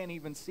that you can't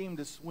even seem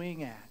to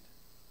swing at.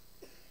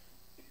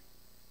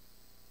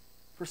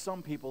 For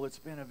some people, it's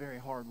been a very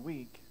hard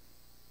week.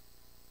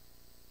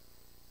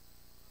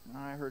 And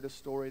I heard a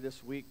story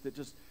this week that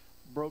just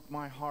broke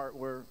my heart,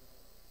 where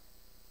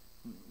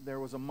there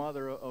was a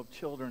mother of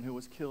children who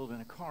was killed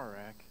in a car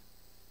wreck.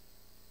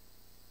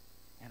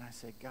 And I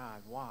said,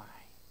 God, why?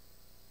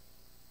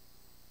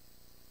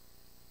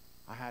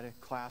 I had a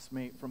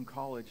classmate from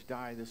college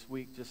die this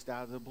week just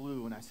out of the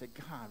blue, and I said,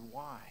 God,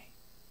 why?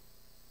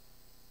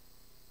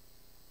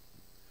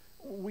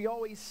 we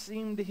always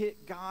seem to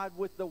hit God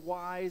with the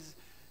whys.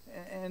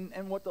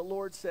 And what the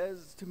Lord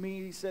says to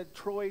me, he said,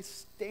 Troy,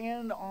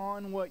 stand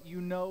on what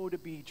you know to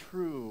be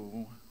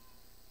true.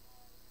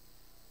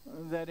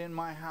 That in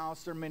my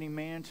house are many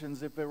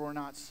mansions. If it were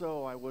not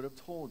so, I would have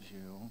told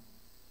you.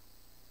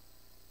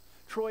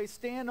 Troy,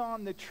 stand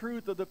on the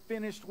truth of the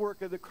finished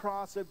work of the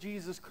cross of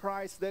Jesus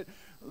Christ, that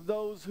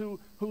those who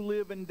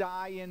live and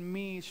die in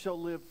me shall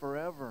live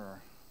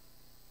forever.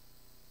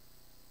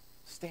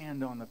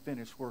 Stand on the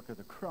finished work of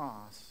the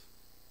cross.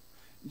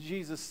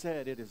 Jesus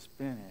said, it is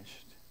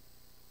finished.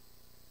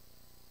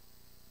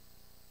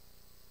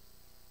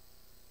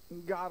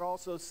 God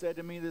also said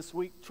to me this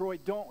week, Troy,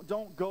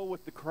 don't go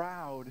with the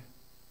crowd.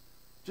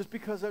 Just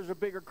because there's a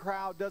bigger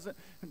crowd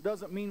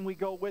doesn't mean we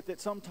go with it.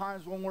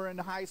 Sometimes when we're in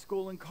high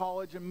school and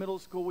college and middle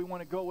school, we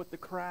want to go with the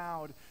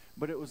crowd.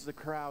 But it was the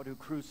crowd who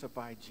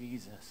crucified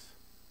Jesus.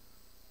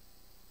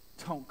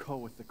 Don't go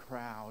with the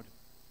crowd.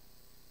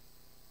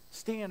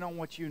 Stand on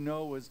what you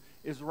know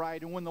is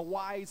right. And when the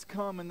whys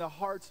come and the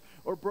hearts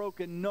are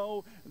broken,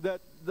 know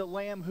that the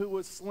Lamb who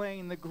was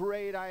slain, the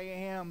great I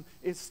am,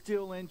 is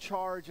still in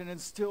charge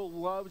and still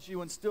loves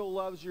you and still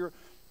loves your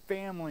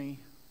family.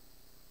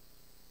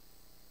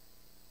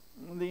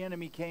 The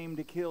enemy came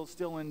to kill,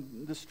 steal,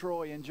 and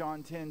destroy in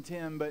John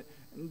 10:10, but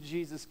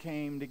Jesus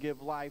came to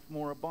give life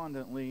more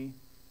abundantly.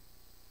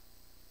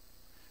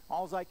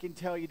 All I can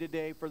tell you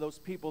today for those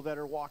people that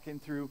are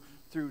walking through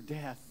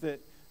death, that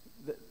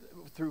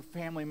through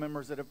family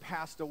members that have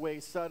passed away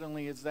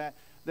suddenly, is that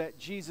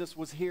Jesus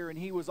was here and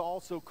he was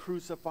also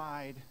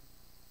crucified.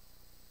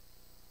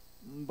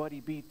 But he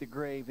beat the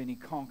grave and he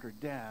conquered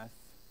death.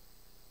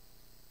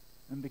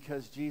 And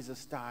because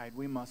Jesus died,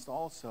 we must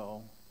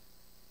also.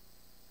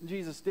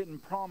 Jesus didn't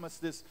promise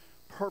this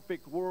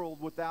perfect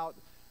world without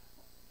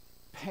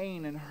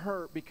pain and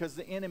hurt, because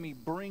the enemy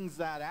brings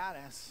that at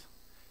us.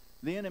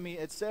 The enemy,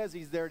 it says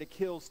he's there to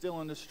kill, steal,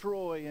 and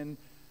destroy.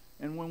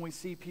 And when we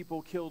see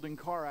people killed in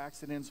car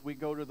accidents, we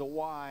go to the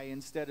why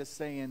instead of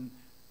saying,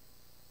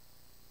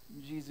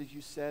 Jesus,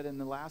 you said in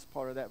the last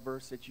part of that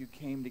verse that you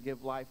came to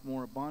give life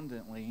more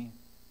abundantly.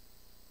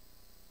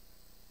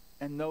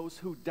 And those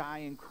who die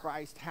in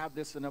Christ have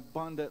this an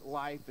abundant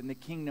life in the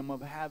kingdom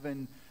of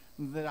heaven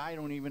that I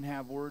don't even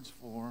have words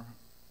for.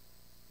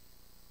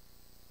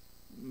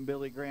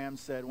 Billy Graham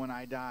said, when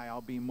I die,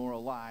 I'll be more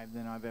alive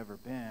than I've ever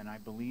been. I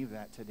believe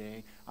that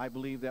today. I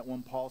believe that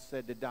when Paul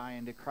said to die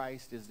into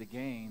Christ is the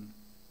gain.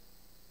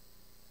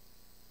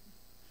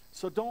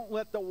 So don't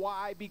let the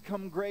why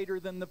become greater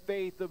than the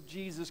faith of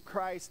Jesus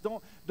Christ.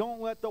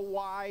 Don't let the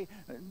why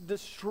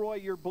destroy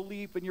your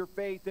belief and your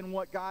faith in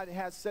what God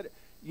has said.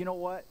 You know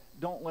what?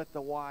 Don't let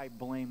the why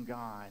blame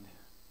God.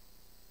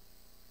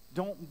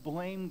 Don't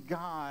blame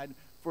God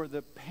for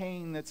the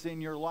pain that's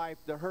in your life,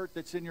 the hurt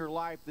that's in your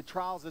life, the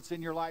trials that's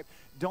in your life.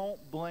 Don't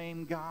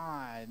blame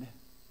God.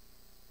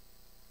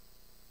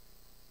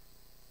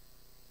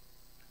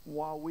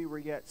 While we were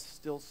yet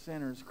still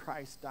sinners,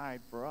 Christ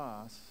died for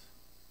us.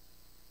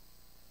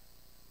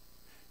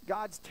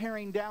 God's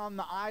tearing down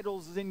the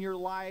idols in your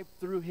life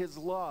through his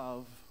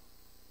love.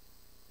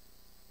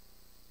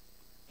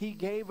 He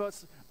gave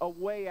us a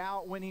way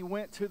out when he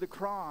went to the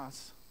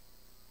cross.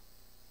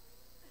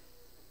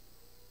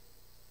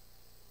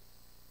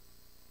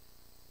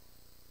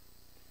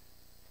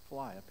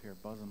 Fly up here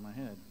buzzing my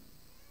head.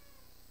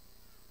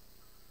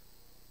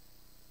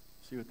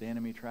 See what the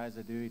enemy tries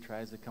to do? He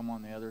tries to come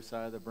on the other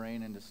side of the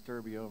brain and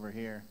disturb you over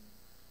here.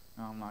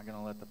 No, I'm not going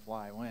to let the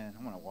fly win.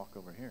 I'm going to walk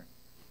over here.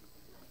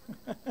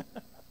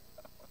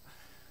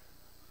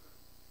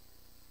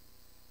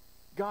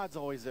 God's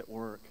always at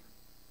work.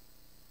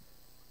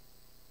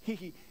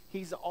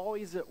 He's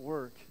always at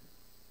work.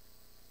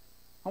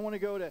 I want to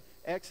go to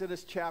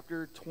Exodus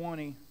chapter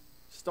 20,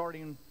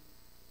 starting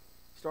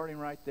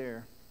right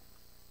there.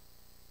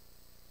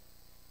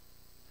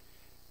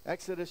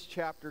 Exodus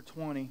chapter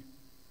 20,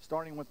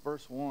 starting with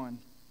verse 1.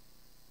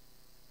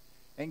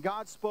 And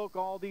God spoke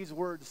all these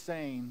words,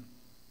 saying,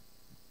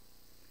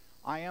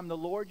 I am the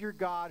Lord your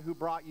God who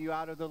brought you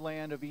out of the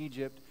land of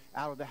Egypt,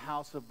 out of the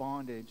house of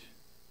bondage.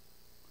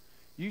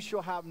 You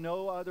shall have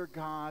no other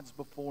gods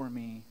before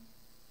me.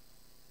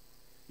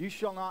 You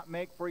shall not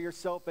make for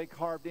yourself a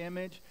carved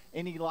image,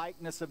 any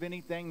likeness of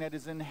anything that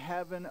is in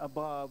heaven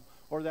above,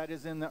 or that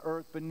is in the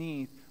earth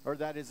beneath, or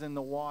that is in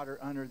the water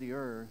under the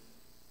earth.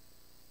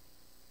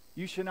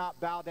 You shall not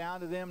bow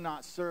down to them,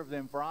 not serve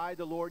them. For I,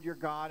 the Lord your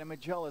God, am a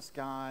jealous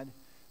God,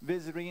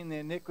 visiting the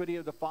iniquity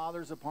of the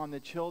fathers upon the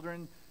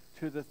children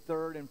to the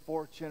third and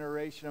fourth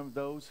generation of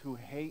those who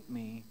hate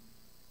me,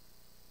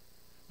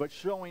 but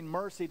showing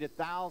mercy to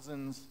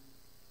thousands,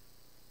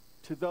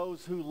 to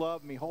those who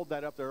love me. Hold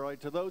that up there, right?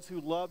 To those who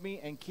love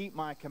me and keep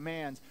my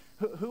commands.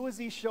 Who is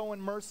he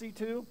showing mercy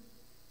to?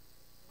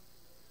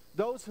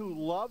 Those who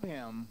love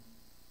him.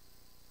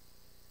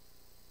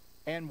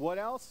 And what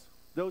else?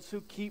 Those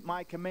who keep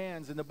my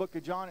commands. In the book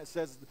of John it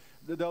says,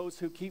 those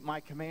who keep my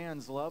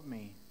commands love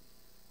me.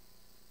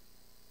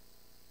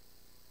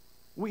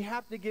 We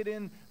have to get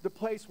in the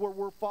place where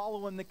we're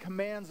following the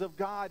commands of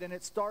God, and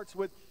it starts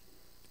with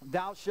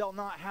Thou shalt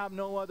not have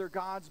no other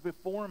gods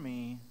before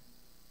me.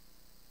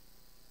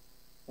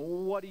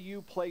 What are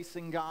you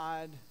placing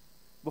God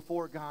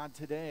before God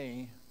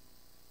today?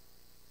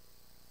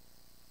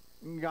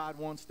 God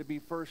wants to be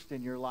first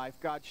in your life.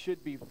 God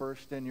should be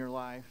first in your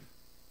life.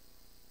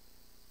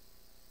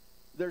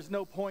 There's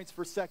no points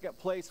for second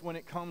place when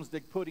it comes to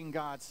putting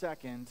God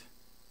second.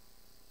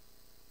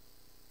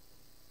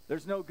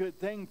 There's no good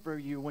thing for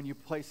you when you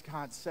place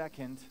God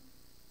second.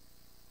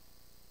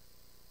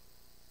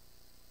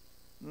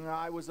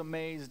 I was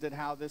amazed at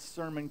how this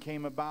sermon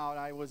came about.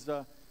 I was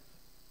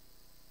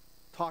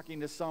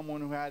talking to someone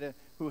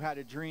who had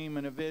a dream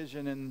and a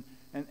vision,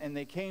 and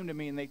they came to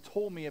me and they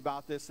told me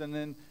about this,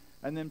 and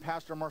then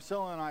Pastor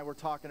Marcella and I were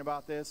talking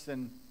about this,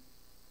 and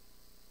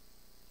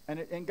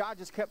God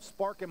just kept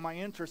sparking my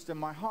interest in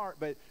my heart,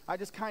 but I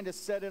just kind of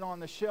set it on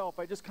the shelf.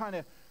 I just kind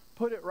of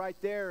put it right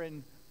there,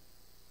 and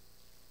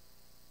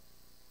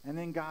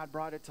then God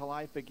brought it to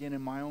life again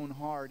in my own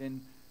heart.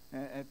 And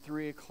at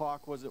 3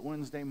 o'clock, was it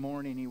Wednesday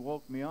morning, He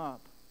woke me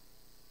up.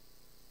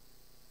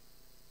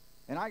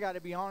 And I got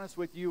to be honest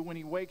with you, when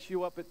He wakes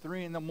you up at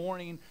 3 in the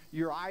morning,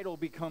 your idol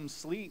becomes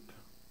sleep.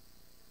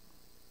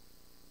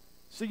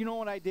 So you know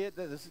what I did?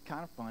 This is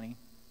kind of funny.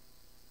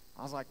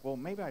 I was like, well,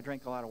 maybe I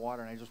drank a lot of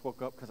water and I just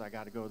woke up because I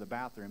got to go to the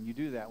bathroom. You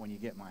do that when you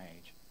get my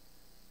age.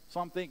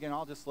 So I'm thinking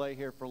I'll just lay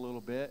here for a little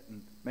bit,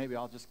 and maybe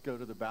I'll just go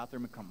to the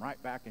bathroom and come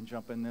right back and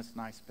jump in this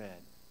nice bed.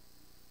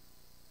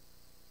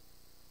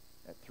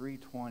 At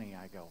 3:20,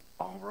 I go,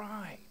 all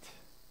right,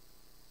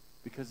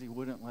 because He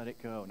wouldn't let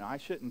it go. Now, I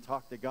shouldn't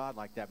talk to God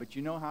like that, but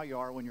you know how you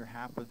are when you're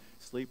half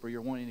asleep or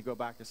you're wanting to go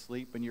back to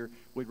sleep, and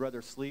would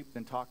rather sleep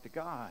than talk to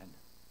God.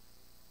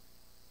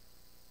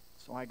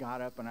 So I got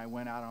up and I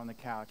went out on the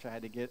couch. I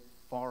had to get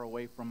far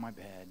away from my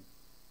bed.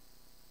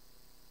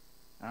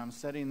 And I'm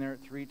sitting there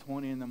at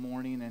 3:20 in the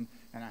morning, and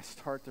I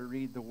start to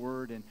read the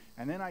Word,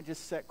 and then I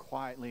just sit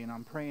quietly, and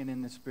I'm praying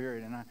in the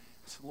Spirit, and I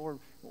said, Lord,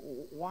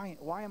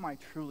 why am I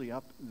truly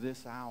up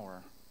this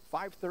hour?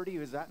 5:30,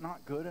 is that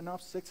not good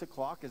enough? 6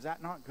 o'clock, is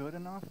that not good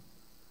enough?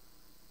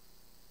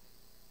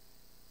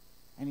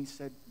 And He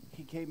said,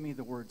 He gave me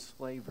the word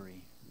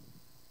slavery.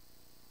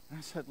 And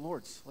I said,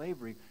 Lord,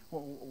 slavery,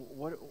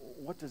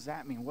 what does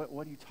that mean?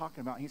 What are you talking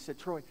about? And He said,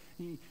 Troy,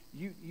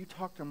 you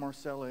talk to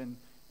Marcella and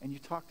you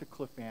talk to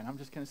Cliff Ann. I'm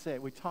just going to say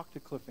it. We talked to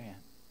Cliff Ann.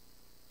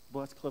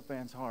 Bless Cliff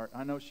Ann's heart.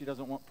 I know she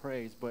doesn't want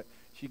praise, but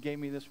she gave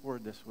me this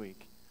word this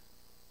week.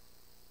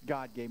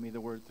 God gave me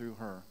the word through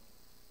her.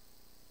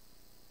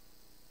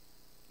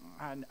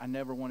 I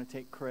never want to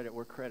take credit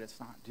where credit's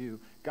not due.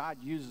 God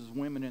uses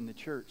women in the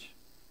church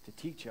to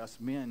teach us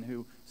men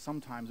who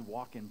sometimes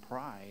walk in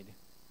pride.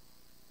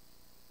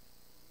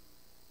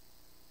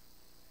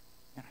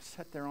 And I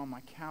sat there on my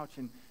couch,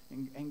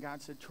 and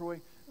God said, Troy,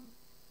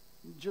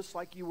 just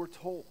like you were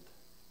told,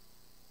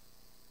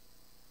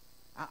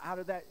 out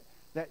of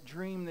that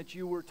dream that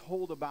you were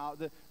told about,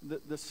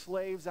 the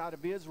slaves out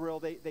of Israel,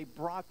 they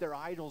brought their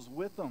idols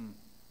with them.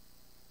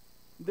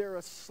 They're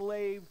a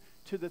slave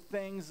to the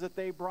things that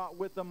they brought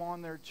with them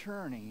on their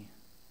journey.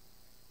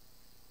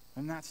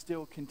 And that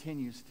still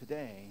continues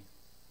today.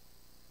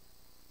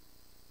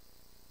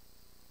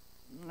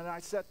 And I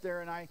sat there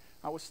and I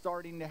was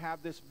starting to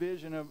have this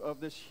vision of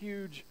this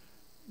huge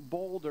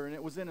boulder, and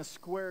it was in a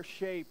square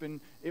shape, and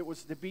it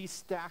was to be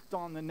stacked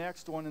on the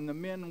next one, and the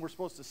men were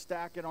supposed to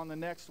stack it on the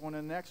next one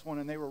and the next one,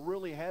 and they were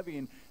really heavy,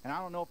 and I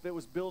don't know if it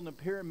was building a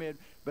pyramid,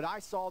 but I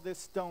saw this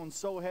stone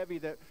so heavy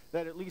that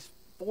at least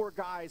 4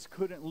 guys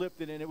couldn't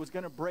lift it, and it was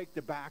going to break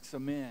the backs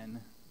of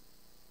men.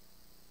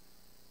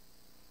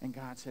 And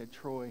God said,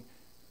 Troy,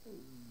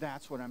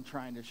 that's what I'm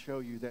trying to show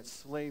you, that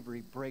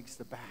slavery breaks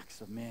the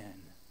backs of men.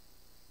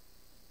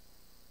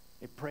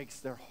 It breaks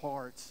their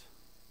hearts.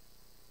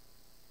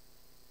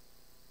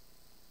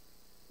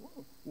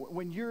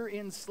 When you're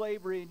in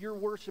slavery and you're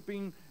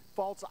worshiping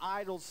false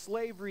idols,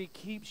 slavery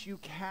keeps you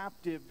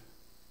captive.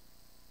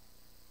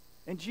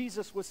 And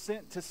Jesus was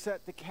sent to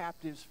set the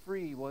captives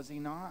free, was He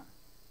not?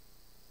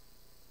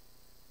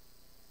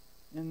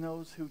 And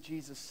those who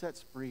Jesus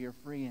sets free are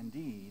free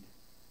indeed.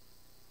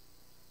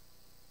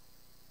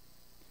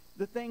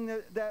 The thing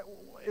that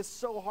is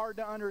so hard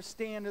to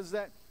understand is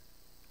that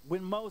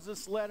when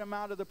Moses led them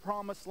out of the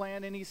promised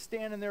land, and he's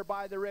standing there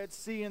by the Red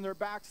Sea, and their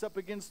backs up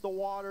against the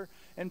water,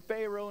 and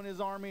Pharaoh and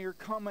his army are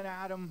coming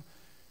at them,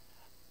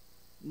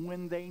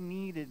 when they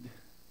needed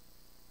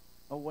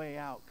a way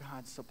out,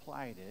 God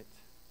supplied it.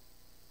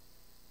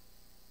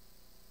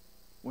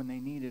 When they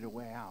needed a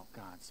way out,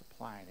 God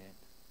supplied it.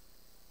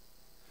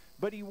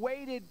 But He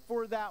waited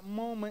for that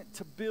moment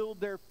to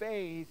build their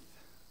faith,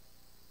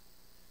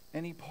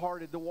 and He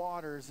parted the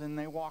waters, and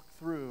they walked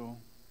through.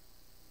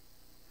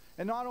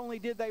 And not only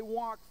did they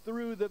walk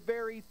through, the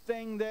very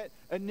thing that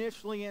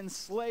initially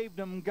enslaved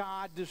them,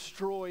 God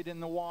destroyed in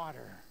the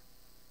water.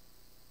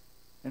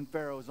 And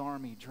Pharaoh's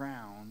army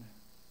drowned.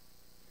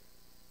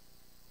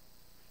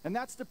 And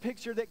that's the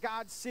picture that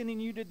God's sending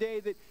you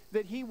today,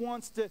 that He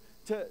wants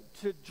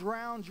to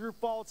drown your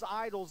false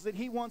idols, that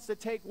He wants to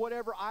take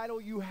whatever idol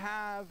you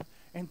have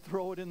and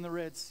throw it in the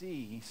Red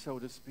Sea, so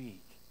to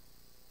speak.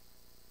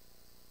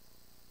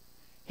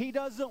 He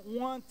doesn't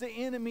want the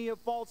enemy of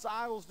false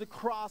idols to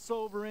cross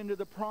over into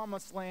the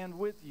promised land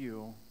with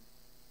you.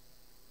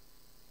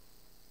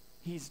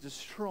 He's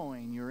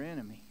destroying your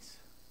enemies.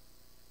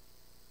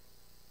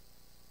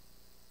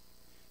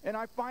 And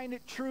I find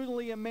it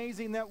truly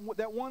amazing that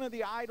one of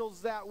the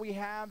idols that we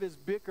have is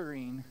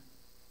bickering.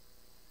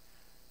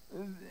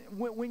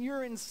 When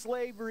you're in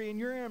slavery and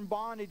you're in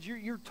bondage,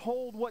 you're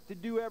told what to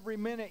do every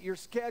minute. Your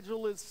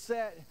schedule is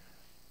set.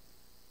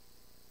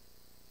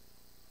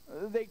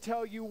 They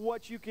tell you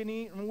what you can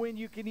eat and when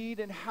you can eat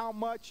and how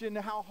much and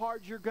how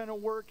hard you're going to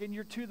work, and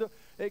you're to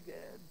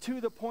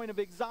the point of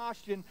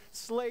exhaustion.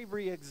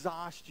 Slavery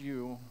exhausts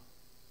you.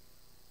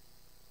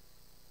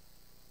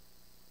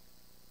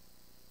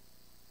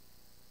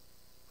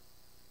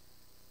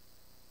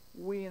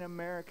 We in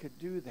America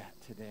do that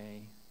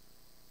today.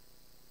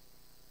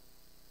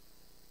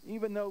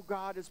 Even though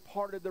God has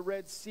parted the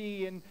Red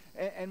Sea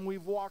and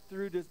we've walked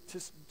through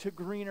to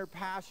greener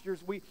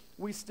pastures,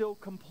 we still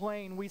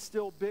complain, we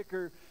still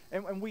bicker,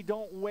 and we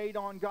don't wait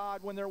on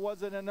God when there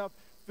wasn't enough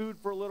food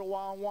for a little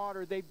while and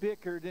water. They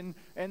bickered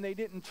and they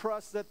didn't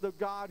trust that the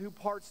God who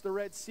parts the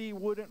Red Sea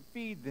wouldn't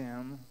feed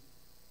them.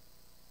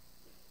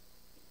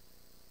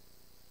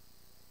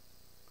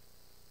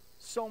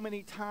 So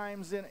many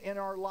times in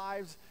our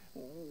lives,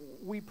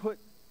 we put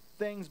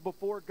things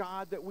before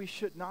God that we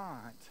should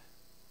not.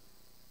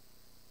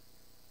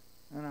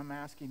 And I'm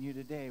asking you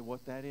today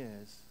what that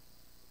is.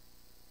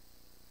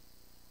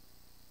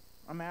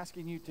 I'm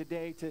asking you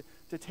today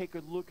to take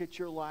a look at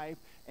your life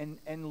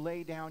and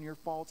lay down your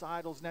false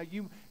idols. Now,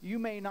 you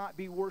may not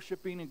be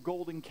worshiping a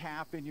golden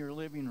calf in your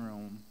living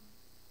room,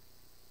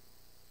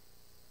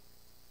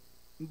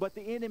 but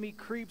the enemy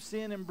creeps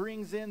in and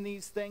brings in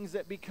these things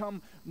that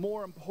become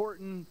more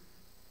important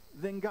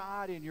than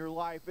God in your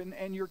life,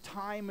 and your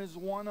time is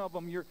one of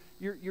them.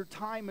 Your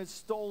time is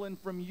stolen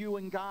from you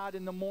and God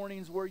in the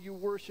mornings where you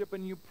worship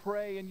and you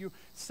pray and you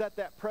set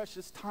that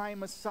precious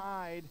time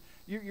aside.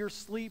 Your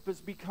sleep has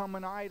become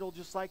an idol,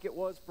 just like it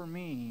was for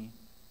me.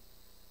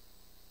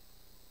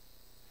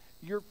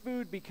 Your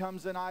food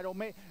becomes an idol.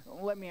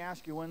 Let me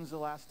ask you, when's the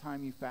last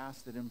time you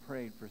fasted and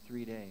prayed for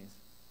 3 days?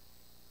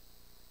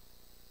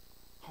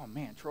 Oh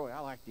man, Troy, I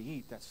like to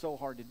eat. That's so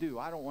hard to do.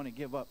 I don't want to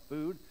give up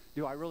food.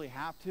 Do I really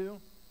have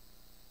to?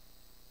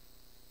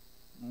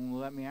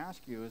 Well, let me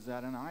ask you, is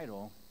that an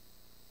idol?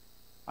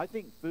 I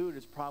think food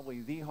is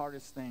probably the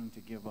hardest thing to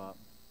give up.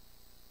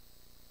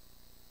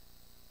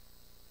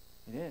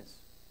 It is.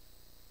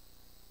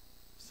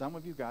 Some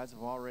of you guys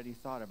have already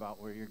thought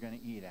about where you're going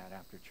to eat at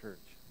after church.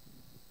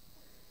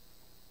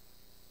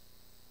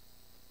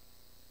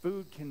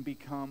 Food can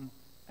become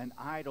an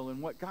idol.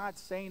 And what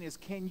God's saying is,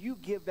 can you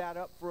give that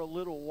up for a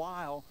little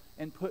while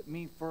and put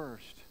me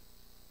first?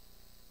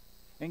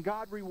 And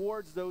God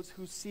rewards those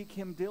who seek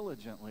Him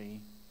diligently.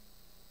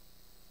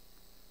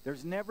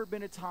 There's never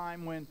been a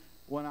time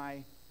when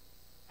I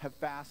have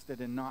fasted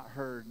and not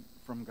heard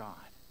from God.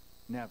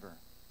 Never.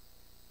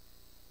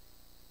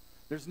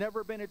 There's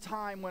never been a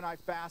time when I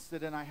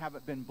fasted and I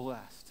haven't been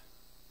blessed.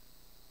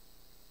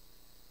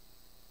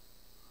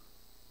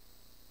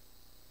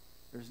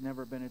 There's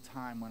never been a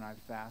time when I've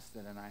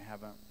fasted and I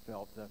haven't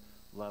felt the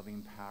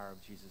loving power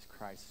of Jesus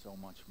Christ so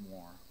much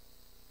more.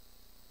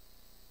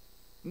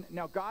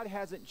 Now, God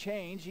hasn't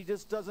changed. He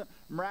just doesn't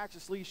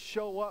miraculously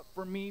show up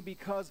for me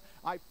because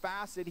I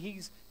fasted.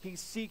 He's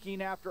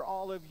seeking after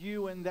all of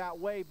you in that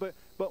way. But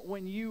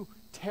when you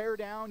tear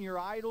down your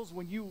idols,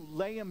 when you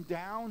lay them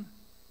down,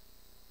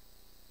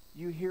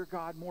 you hear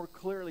God more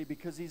clearly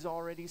because He's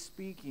already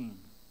speaking.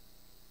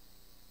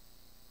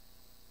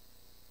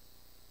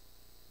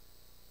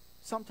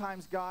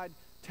 Sometimes God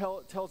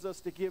tells us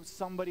to give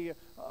somebody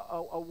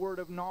a word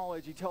of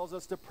knowledge. He tells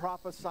us to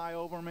prophesy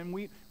over them, and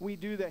we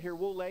do that here.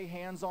 We'll lay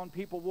hands on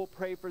people, we'll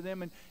pray for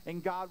them,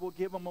 and God will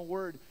give them a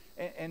word.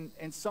 And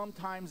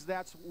sometimes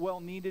that's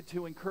well needed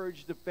to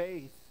encourage the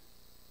faith,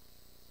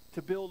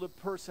 to build a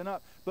person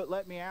up. But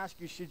let me ask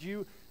you, should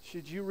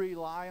you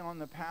rely on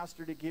the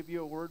pastor to give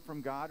you a word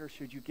from God, or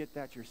should you get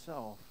that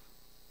yourself?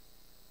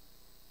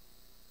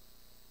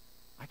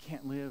 I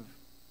can't live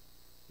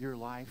your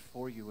life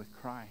for you with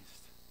Christ.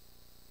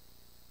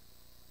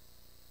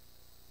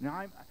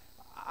 Now,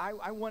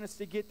 I want us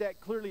to get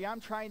that clearly.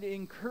 I'm trying to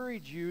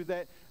encourage you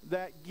that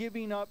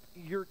giving up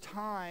your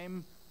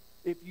time,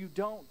 if you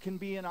don't, can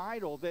be an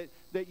idol.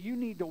 That you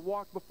need to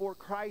walk before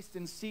Christ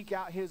and seek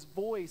out His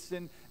voice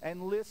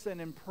and listen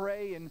and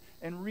pray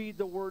and read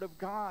the Word of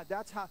God.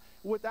 That's how,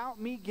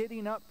 without me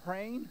getting up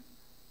praying,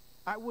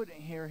 I wouldn't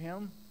hear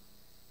Him.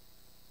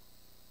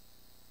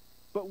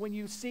 But when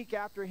you seek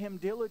after Him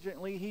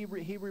diligently, He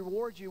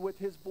rewards you with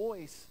His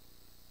voice.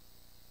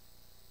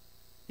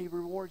 He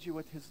rewards you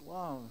with His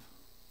love.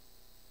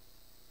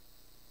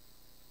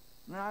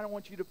 And I don't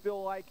want you to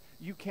feel like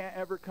you can't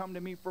ever come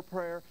to me for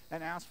prayer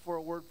and ask for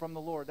a word from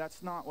the Lord.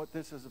 That's not what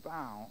this is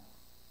about.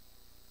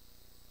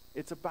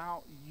 It's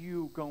about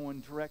you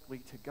going directly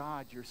to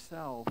God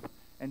yourself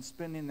and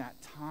spending that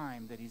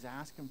time that He's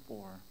asking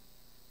for.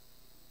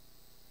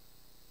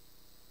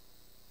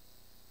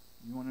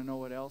 You want to know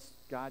what else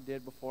God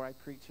did before I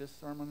preached this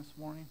sermon this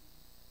morning?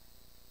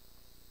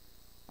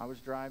 I was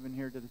driving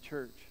here to the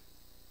church,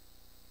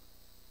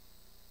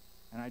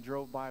 and I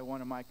drove by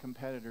one of my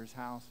competitors'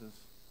 houses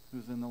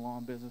who's in the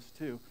lawn business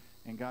too.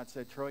 And God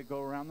said, Troy,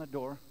 go around the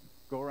door,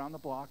 go around the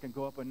block, and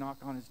go up and knock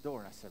on his door.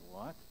 And I said,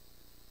 what?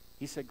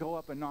 He said, go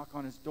up and knock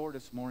on his door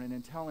this morning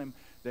and tell him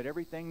that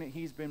everything that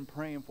he's been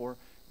praying for,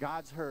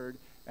 God's heard,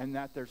 and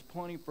that there's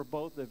plenty for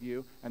both of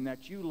you, and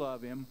that you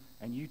love him,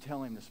 and you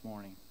tell him this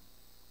morning,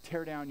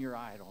 tear down your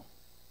idol.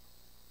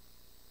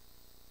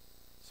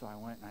 So I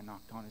went and I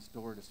knocked on his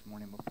door this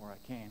morning before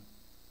I came.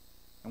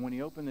 And when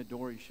he opened the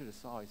door, you should have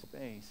saw his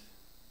face.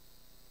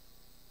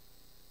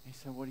 He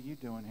said, what are you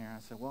doing here?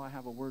 I said, well, I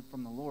have a word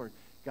from the Lord.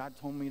 God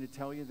told me to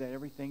tell you that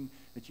everything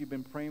that you've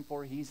been praying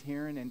for, he's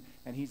hearing,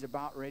 and he's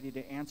about ready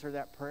to answer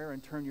that prayer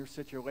and turn your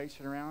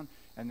situation around,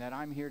 and that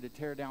I'm here to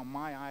tear down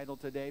my idol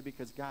today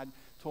because God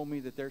told me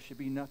that there should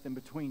be nothing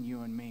between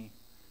you and me,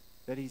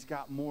 that he's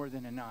got more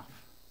than enough.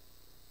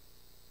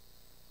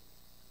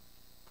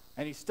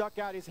 And he stuck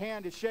out his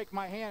hand to shake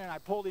my hand, and I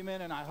pulled him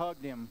in and I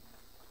hugged him.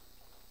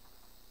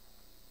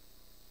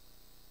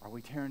 Are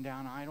we tearing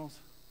down idols?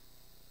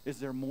 Is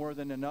there more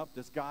than enough?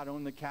 Does God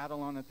own the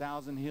cattle on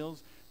 1,000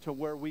 hills to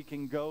where we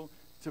can go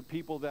to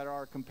people that are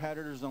our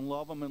competitors and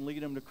love them and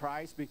lead them to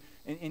Christ?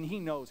 And he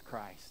knows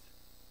Christ.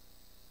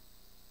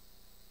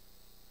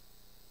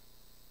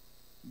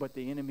 But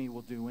the enemy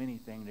will do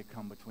anything to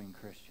come between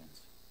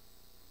Christians.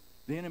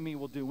 The enemy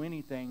will do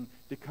anything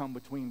to come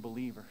between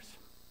believers.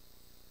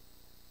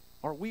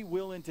 Are we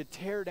willing to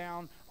tear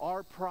down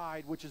our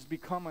pride, which has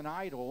become an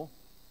idol,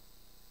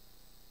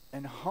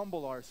 and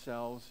humble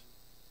ourselves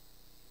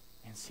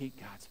and seek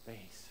God's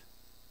face?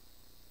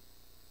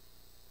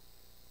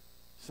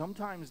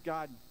 Sometimes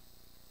God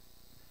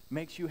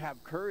makes you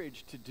have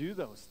courage to do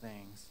those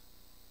things.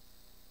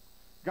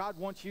 God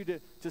wants you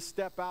to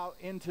step out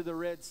into the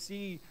Red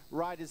Sea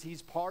right as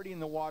he's parting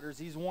the waters.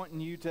 He's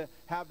wanting you to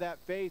have that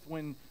faith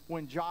when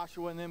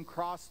Joshua and them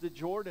crossed the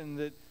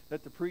Jordan,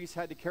 that the priests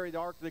had to carry the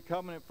Ark of the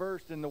Covenant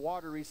first, and the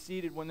water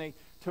receded when they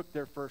took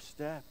their first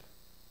step.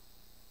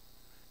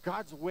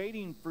 God's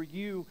waiting for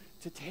you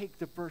to take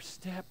the first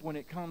step when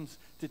it comes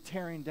to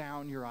tearing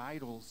down your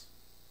idols.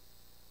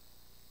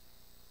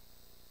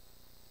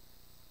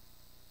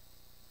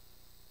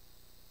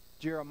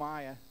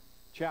 Jeremiah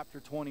chapter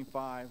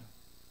 25,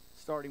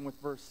 starting with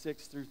verse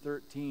 6 through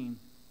 13.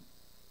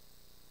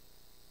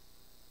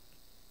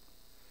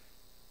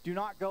 Do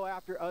not go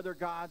after other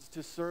gods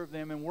to serve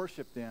them and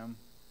worship them,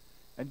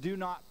 and do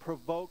not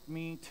provoke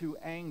me to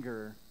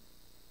anger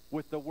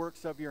with the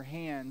works of your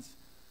hands.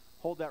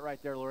 Hold that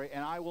right there, Lori.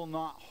 And I will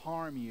not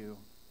harm you.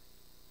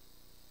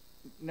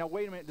 Now,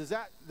 wait a minute.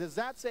 Does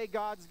that say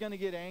God's going to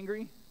get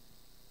angry?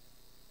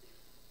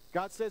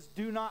 God says,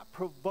 do not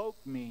provoke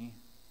me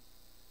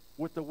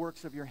with the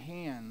works of your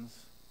hands.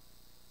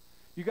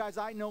 You guys,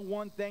 I know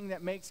one thing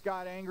that makes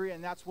God angry,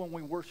 and that's when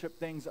we worship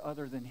things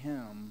other than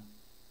him.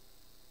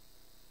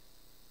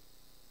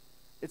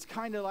 It's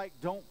kind of like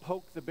don't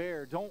poke the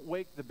bear, don't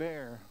wake the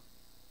bear.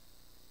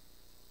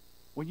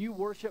 When you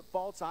worship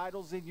false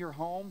idols in your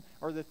home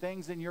or the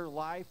things in your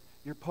life,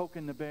 you're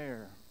poking the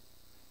bear.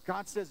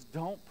 God says,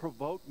 don't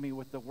provoke me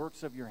with the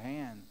works of your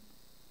hand.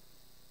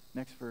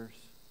 Next verse.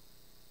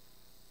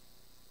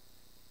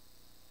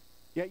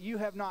 Yet you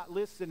have not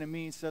listened to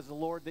me, says the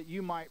Lord, that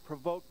you might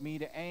provoke me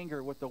to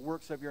anger with the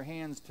works of your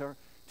hands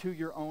to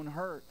your own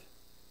hurt.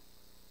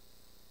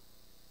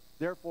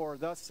 Therefore,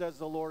 thus says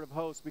the Lord of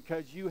hosts,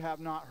 because you have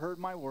not heard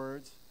my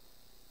words,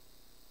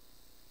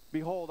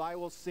 behold, I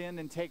will send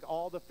and take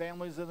all the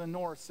families of the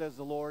north, says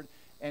the Lord,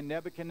 and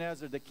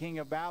Nebuchadnezzar, the king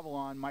of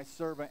Babylon, my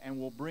servant, and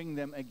will bring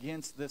them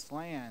against this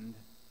land,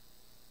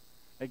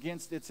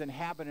 against its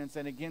inhabitants,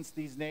 and against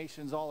these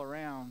nations all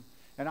around.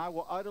 And I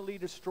will utterly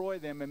destroy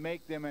them and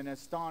make them an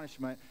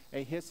astonishment,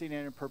 a hissing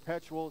and a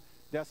perpetual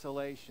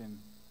desolation.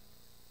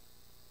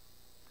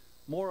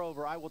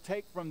 Moreover, I will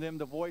take from them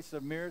the voice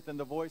of mirth and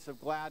the voice of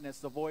gladness,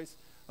 the voice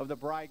of the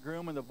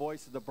bridegroom and the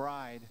voice of the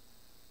bride,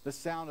 the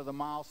sound of the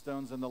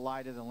milestones and the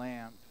light of the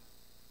lamp.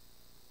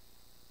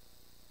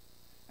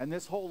 And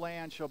this whole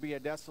land shall be a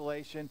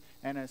desolation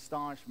and an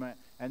astonishment,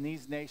 and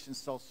these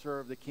nations shall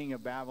serve the king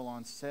of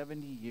Babylon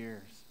 70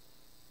 years.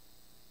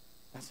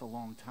 That's a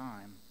long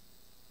time.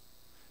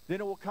 Then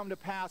it will come to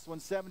pass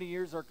when 70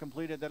 years are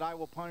completed that I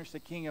will punish the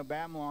king of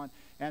Babylon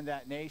and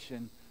that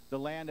nation, the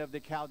land of the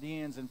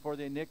Chaldeans, and for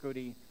the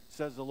iniquity,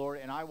 says the Lord,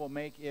 and I will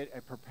make it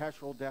a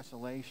perpetual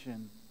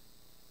desolation.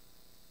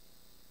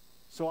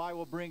 So I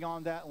will bring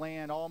on that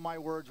land all my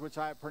words which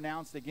I have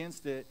pronounced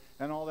against it,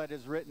 and all that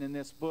is written in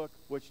this book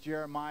which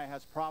Jeremiah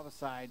has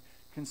prophesied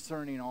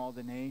concerning all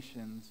the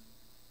nations.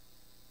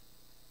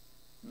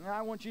 Now,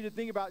 I want you to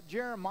think about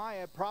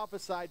Jeremiah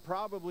prophesied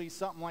probably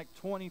something like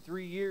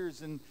 23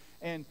 years, and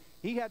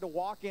he had to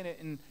walk in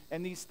it,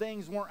 and these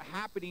things weren't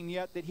happening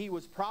yet that he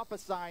was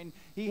prophesying.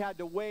 He had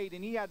to wait,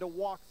 and he had to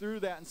walk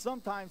through that. And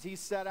sometimes he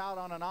set out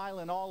on an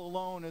island all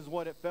alone is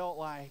what it felt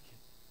like.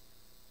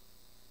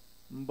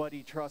 But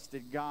he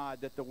trusted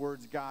God that the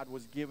words God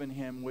was giving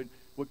him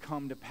would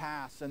come to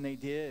pass, and they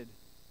did.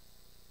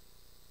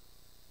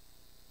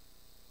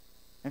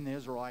 And the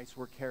Israelites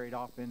were carried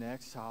off into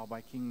exile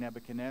by King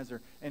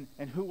Nebuchadnezzar. And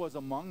who was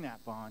among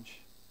that bunch?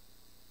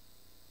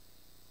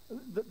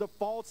 The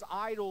false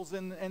idols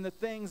and the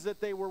things that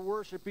they were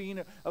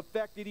worshiping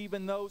affected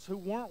even those who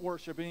weren't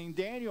worshiping.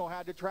 Daniel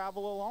had to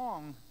travel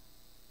along.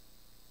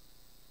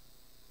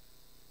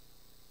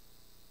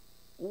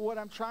 What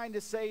I'm trying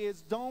to say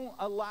is, don't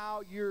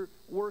allow your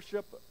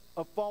worship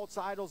of false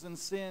idols and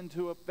sin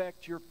to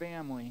affect your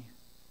family.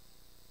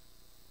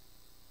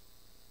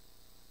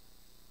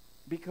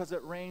 Because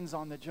it rains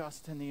on the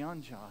just and the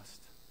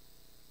unjust.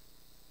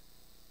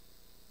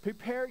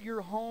 Prepare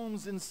your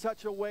homes in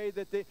such a way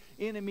that the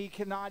enemy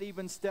cannot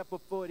even step a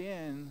foot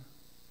in.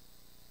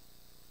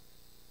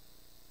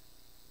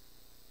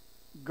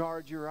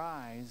 Guard your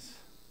eyes.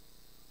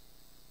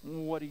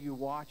 What are you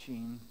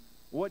watching?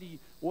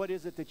 What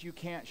is it that you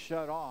can't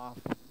shut off?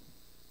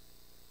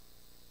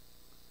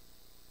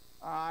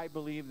 I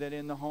believe that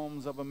in the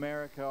homes of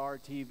America, our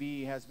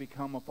TV has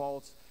become a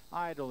false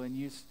idol. And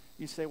you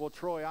say, well,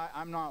 Troy,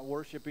 I'm not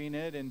worshiping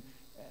it. And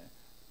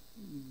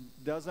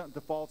doesn't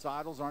the false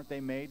idols, aren't they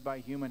made by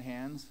human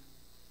hands?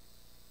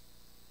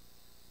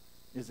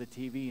 Is the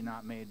TV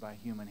not made by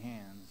human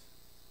hands?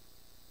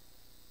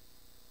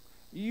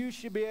 You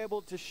should be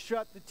able to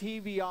shut the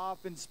TV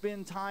off and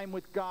spend time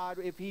with God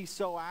if He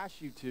so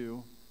asks you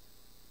to.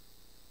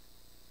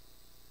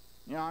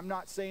 You know, I'm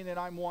not saying that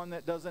I'm one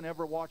that doesn't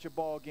ever watch a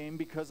ball game,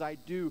 because I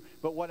do.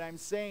 But what I'm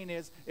saying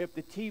is, if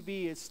the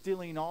TV is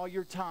stealing all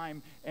your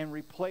time and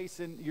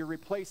you're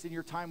replacing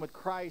your time with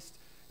Christ,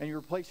 and you're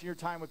replacing your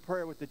time with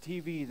prayer with the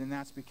TV, then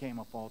that's became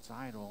a false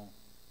idol.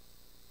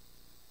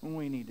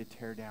 We need to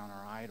tear down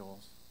our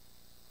idols.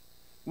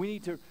 We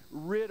need to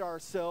rid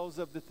ourselves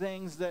of the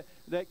things that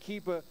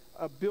keep a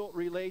built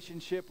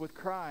relationship with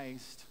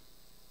Christ.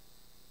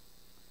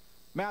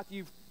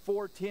 Matthew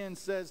 4:10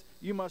 says,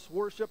 you must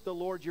worship the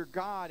Lord your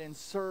God and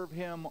serve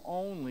Him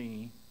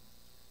only.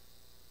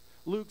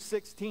 Luke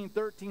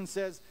 16:13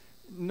 says,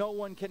 no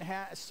one can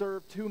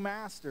serve two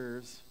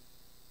masters.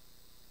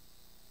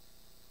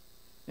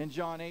 And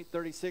John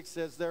 8:36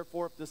 says,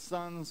 therefore,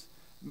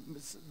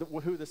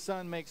 who the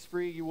Son makes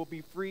free, you will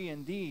be free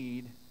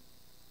indeed.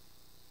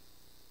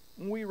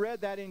 We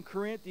read that in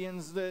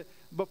Corinthians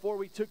before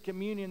we took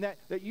communion,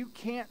 that you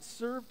can't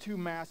serve two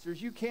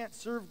masters. You can't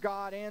serve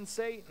God and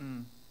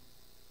Satan.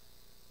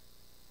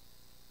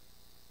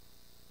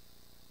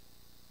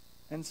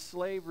 And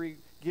slavery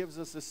gives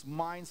us this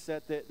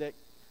mindset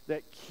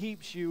that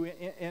keeps you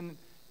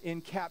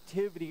in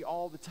captivity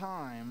all the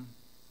time.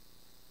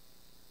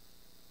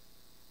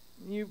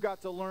 You've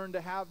got to learn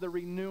to have the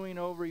renewing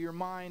over your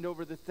mind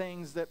over the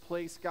things that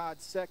place God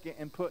second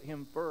and put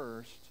Him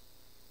first.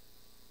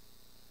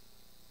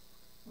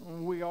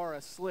 We are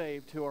a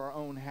slave to our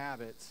own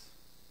habits.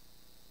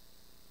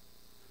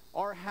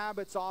 Our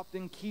habits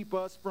often keep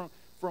us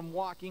from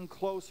walking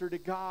closer to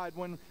God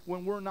when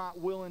we're not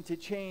willing to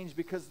change,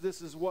 because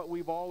this is what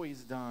we've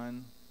always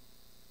done.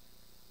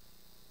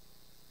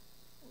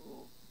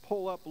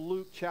 Pull up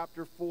Luke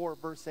chapter 4,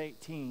 verse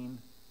 18.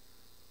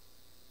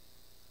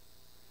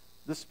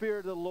 The Spirit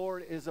of the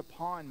Lord is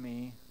upon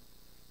me,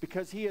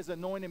 because He has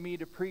anointed me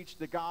to preach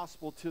the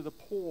gospel to the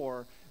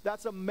poor.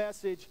 That's a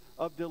message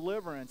of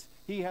deliverance.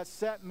 He has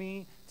sent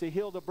me to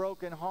heal the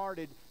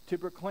brokenhearted, to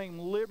proclaim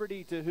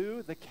liberty to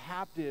who? The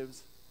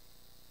captives,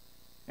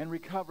 and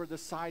recover the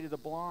sight of the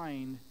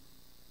blind.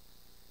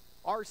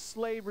 Our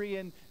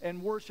slavery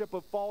and worship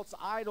of false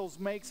idols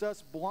makes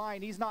us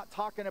blind. He's not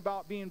talking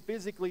about being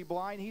physically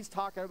blind. He's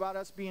talking about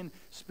us being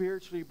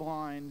spiritually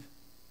blind.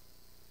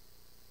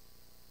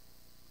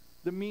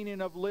 The meaning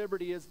of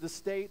liberty is the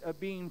state of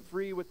being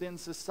free within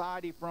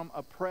society from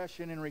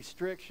oppression and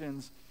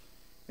restrictions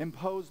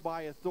imposed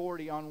by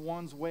authority on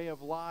one's way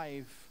of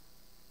life.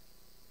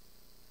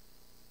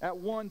 At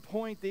one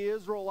point, the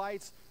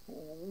Israelites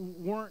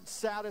weren't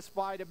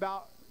satisfied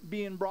about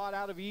being brought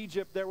out of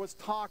Egypt. There was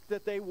talk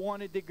that they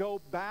wanted to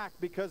go back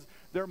because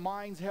their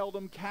minds held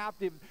them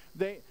captive.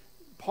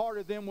 Part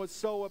of them was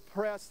so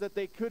oppressed that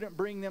they couldn't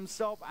bring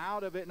themselves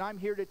out of it. And I'm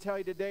here to tell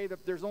you today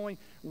that there's only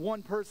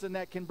one person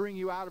that can bring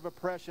you out of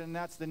oppression, and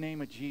that's the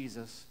name of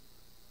Jesus.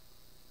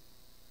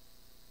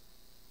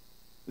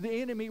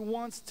 The enemy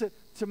wants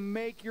to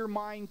make your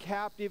mind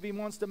captive. He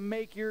wants to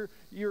make your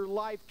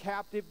life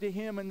captive to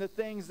him and the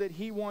things that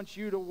he wants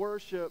you to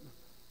worship.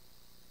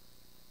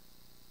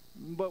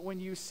 But when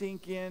you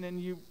sink in and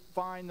you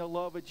find the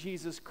love of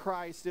Jesus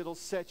Christ, it'll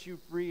set you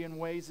free in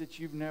ways that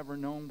you've never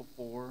known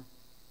before.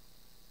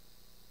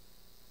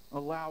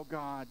 Allow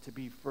God to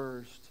be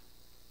first.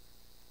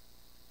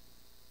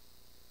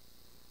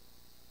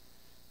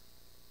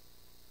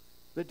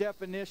 The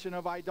definition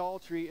of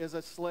idolatry is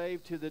a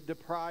slave to the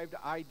deprived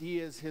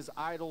ideas his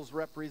idols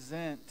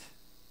represent.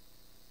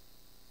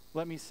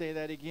 Let me say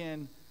that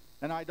again.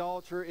 An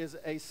idolater is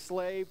a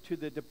slave to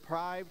the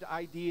deprived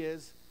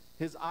ideas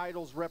his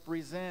idols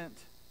represent.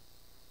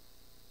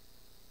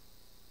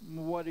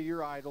 What are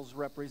your idols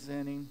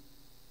representing?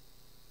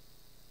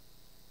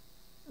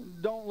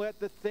 Don't let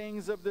the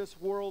things of this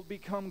world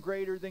become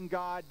greater than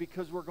God,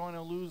 because we're going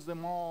to lose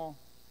them all.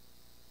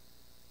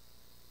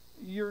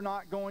 You're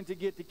not going to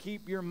get to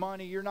keep your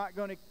money. You're not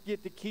going to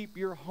get to keep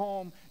your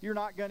home. You're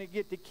not going to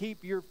get to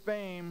keep your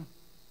fame.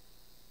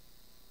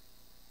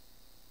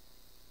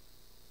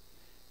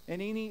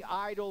 And any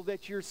idol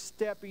that you're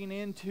stepping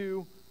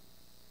into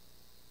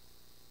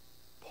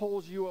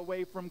pulls you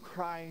away from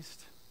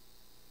Christ,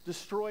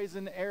 destroys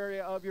an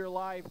area of your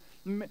life.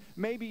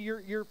 Maybe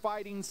you're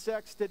fighting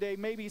sex today.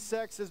 Maybe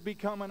sex has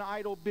become an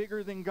idol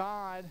bigger than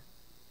God.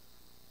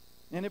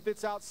 And if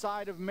it's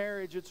outside of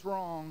marriage, it's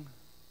wrong.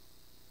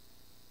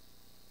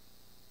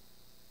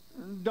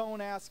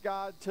 Don't ask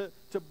God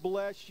to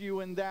bless you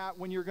in that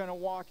when you're going to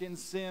walk in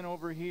sin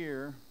over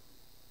here.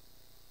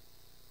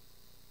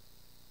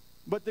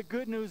 But the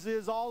good news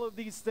is all of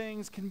these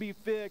things can be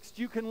fixed.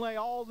 You can lay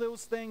all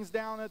those things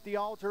down at the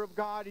altar of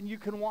God, and you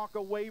can walk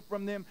away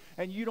from them,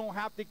 and you don't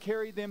have to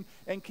carry them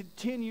and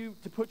continue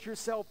to put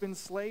yourself in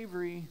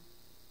slavery.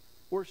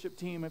 Worship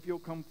team, if you'll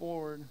come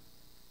forward.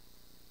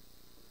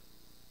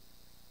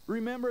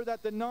 Remember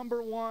that the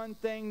number one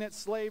thing that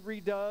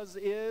slavery does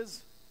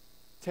is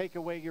take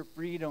away your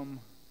freedom.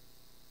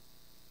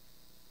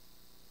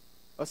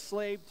 A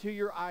slave to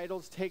your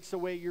idols takes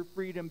away your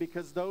freedom,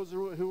 because those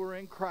who are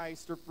in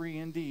Christ are free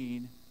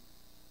indeed.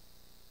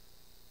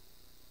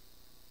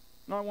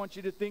 And I want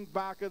you to think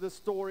back of the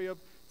story of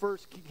 1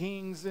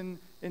 Kings in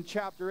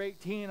chapter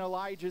 18.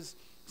 Elijah's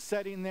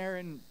sitting there,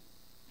 and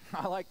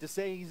I like to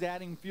say he's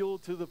adding fuel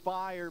to the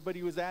fire, but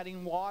he was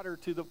adding water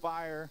to the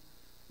fire.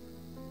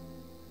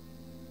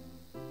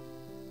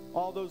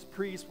 All those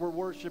priests were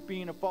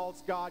worshiping a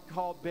false god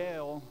called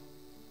Baal.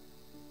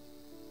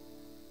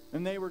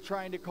 And they were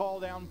trying to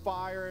call down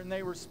fire, and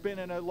they were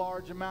spending a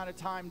large amount of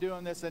time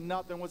doing this, and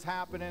nothing was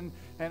happening.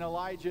 And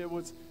Elijah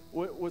was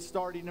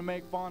starting to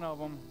make fun of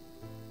them.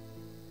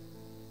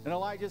 And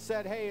Elijah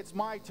said, hey, it's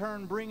my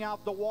turn. Bring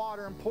out the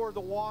water and pour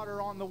the water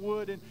on the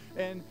wood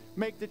and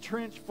make the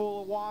trench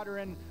full of water,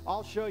 and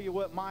I'll show you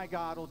what my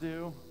God will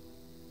do.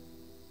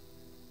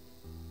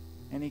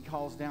 And he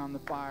calls down the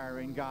fire,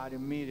 and God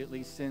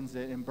immediately sends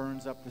it and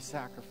burns up the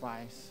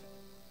sacrifice.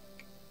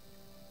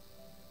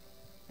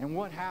 And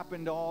what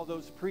happened to all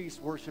those priests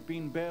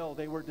worshiping Baal?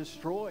 They were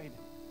destroyed.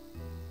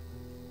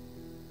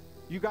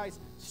 You guys,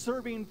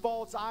 serving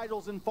false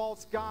idols and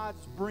false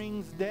gods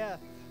brings death.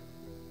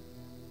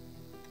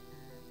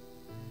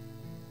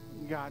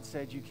 God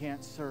said you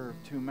can't serve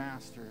two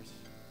masters.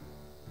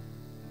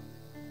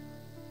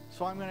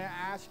 So I'm going to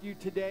ask you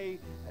today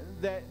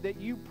that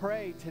you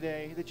pray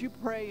today, that you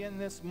pray in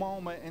this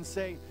moment and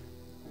say,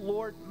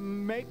 Lord,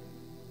 make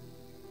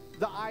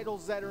the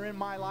idols that are in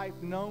my life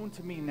known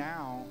to me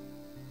now,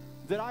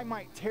 that I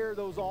might tear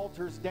those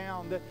altars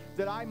down,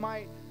 that I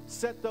might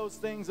set those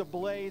things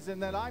ablaze,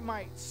 and that I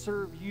might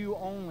serve you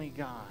only,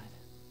 God.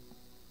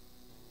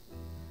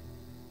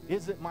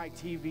 Is it my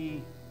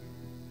TV?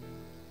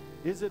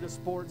 Is it a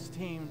sports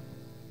team?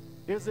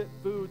 Is it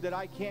food that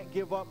I can't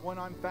give up when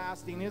I'm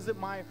fasting? Is it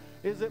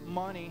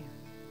money?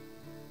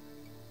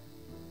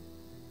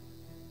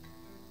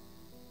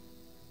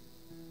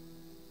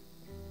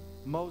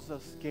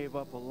 Moses gave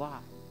up a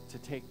lot to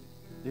take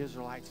the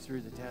Israelites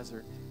through the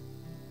desert.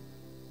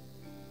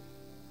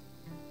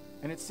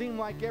 And it seemed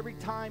like every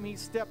time he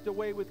stepped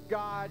away with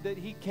God that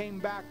he came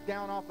back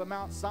down off of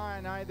Mount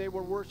Sinai, they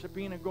were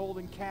worshiping a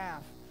golden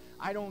calf.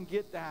 I don't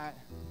get that.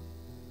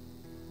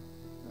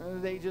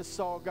 They just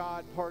saw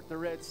God part the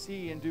Red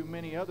Sea and do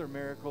many other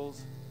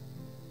miracles.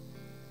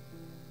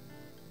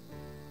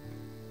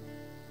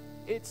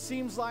 It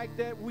seems like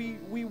that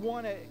we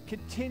want to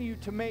continue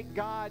to make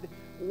God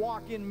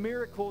walk in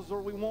miracles,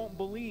 or we won't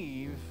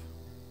believe.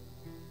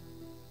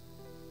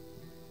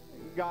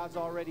 God's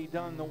already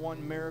done the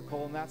one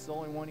miracle, and that's the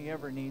only one he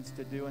ever needs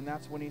to do, and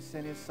that's when he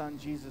sent his son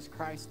Jesus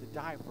Christ to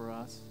die for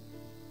us.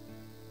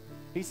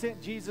 He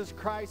sent Jesus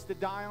Christ to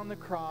die on the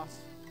cross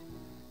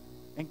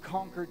and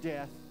conquer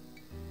death.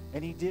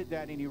 And he did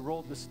that, and he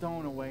rolled the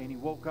stone away, and he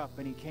woke up,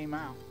 and he came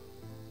out.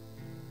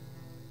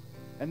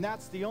 And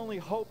that's the only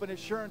hope and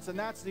assurance, and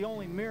that's the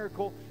only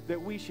miracle that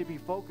we should be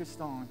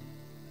focused on.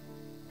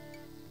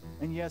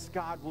 And yes,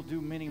 God will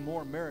do many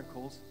more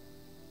miracles.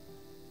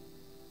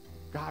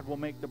 God will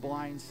make the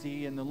blind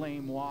see and the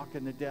lame walk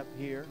and the deaf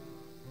hear.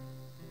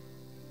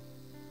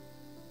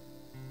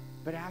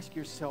 But ask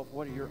yourself,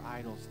 what are your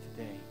idols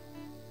today?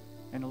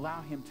 And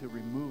allow him to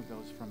remove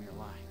those from your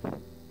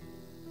life.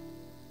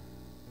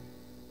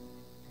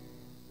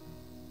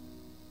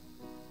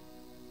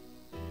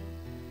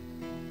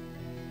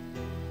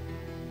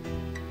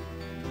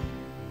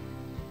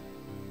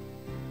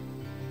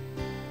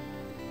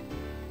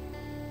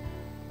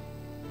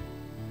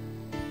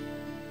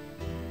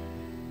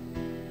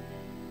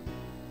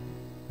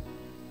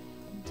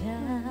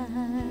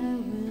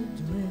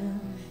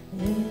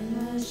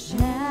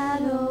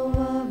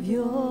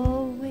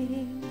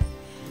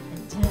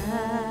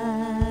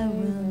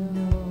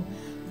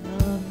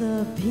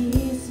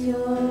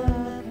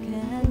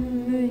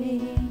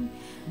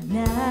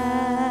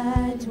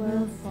 Night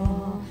will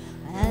fall,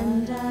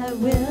 and I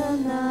will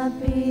not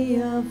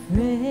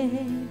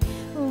afraid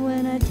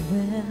when I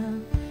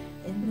dwell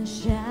in the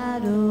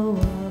shadow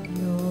of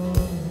your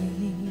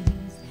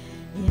wings.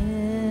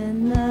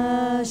 In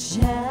the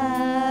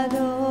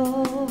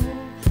shadow,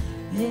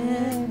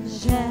 in the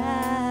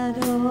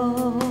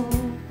shadow,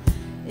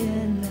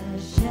 in the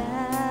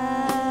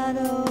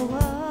shadow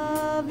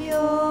of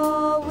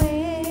your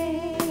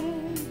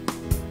wings.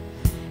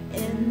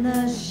 In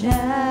the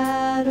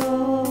shadow,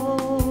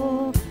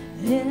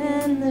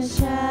 in the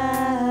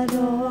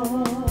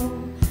shadow,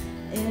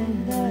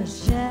 in the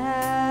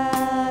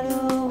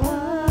shadow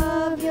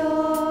of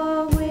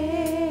your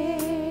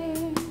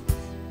wings.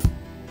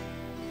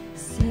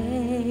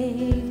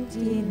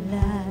 Safety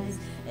lies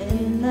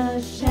in the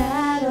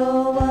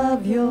shadow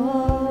of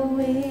your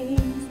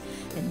wings,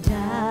 and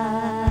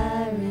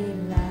I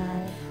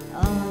rely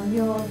on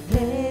your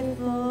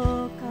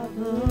faithful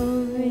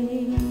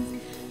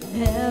coverings.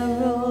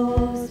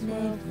 Arrows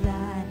may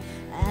fly,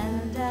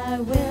 and I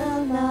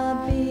will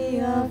not be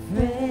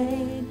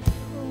afraid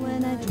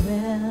when I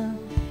dwell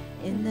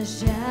in the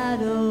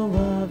shadow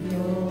of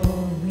your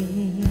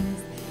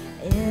wings.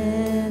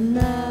 In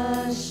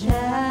the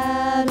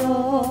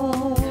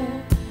shadow,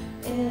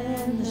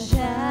 in the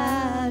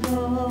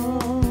shadow,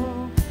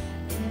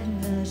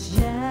 in the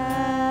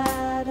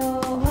shadow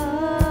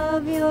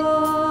of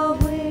your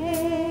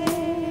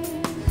wings.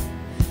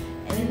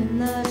 In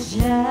the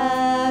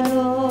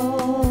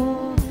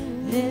shadow,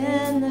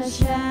 in the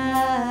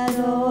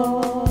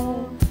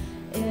shadow,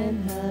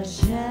 in the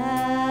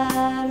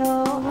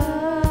shadow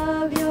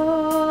of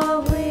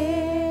your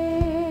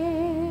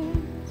wings.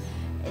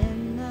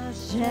 In the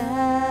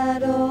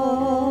shadow,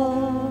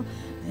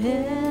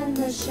 in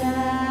the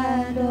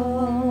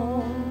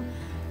shadow,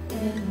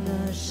 in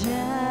the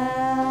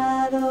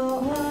shadow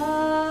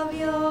of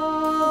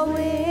your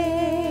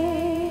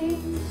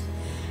wings.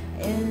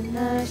 In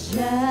the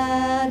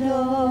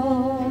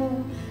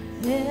shadow,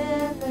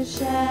 in the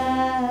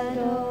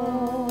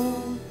shadow,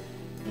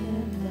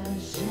 in the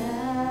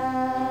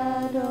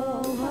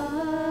shadow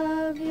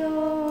of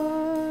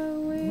your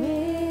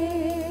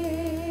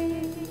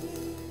wings.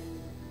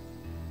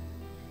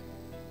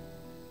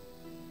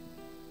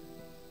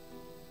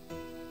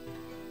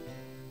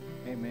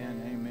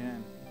 Amen,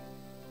 amen.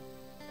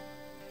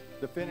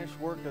 The finished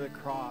work of the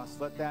cross,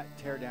 let that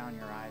tear down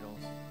your idols.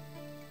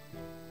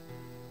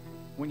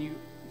 When you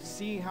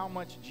see how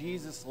much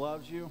Jesus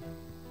loves you,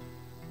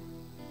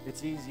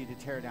 it's easy to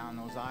tear down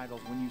those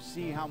idols. When you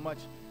see how much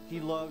he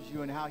loves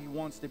you and how he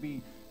wants to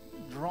be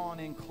drawn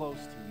in close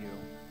to you.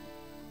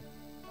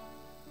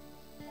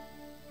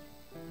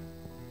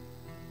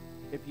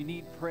 If you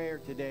need prayer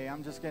today,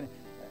 I'm just going to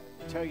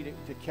tell you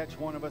to catch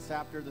one of us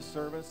after the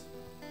service.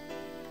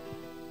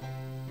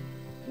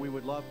 We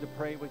would love to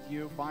pray with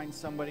you. Find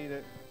somebody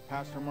that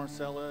Pastor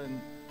Marcella and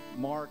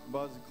Mark,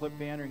 Buzz, and Cliff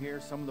Van are here,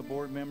 some of the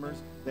board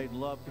members. They'd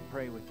love to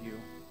pray with you.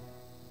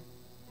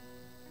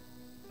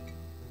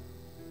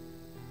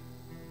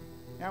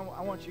 Now,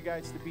 I want you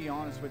guys to be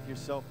honest with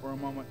yourself for a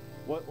moment.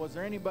 Was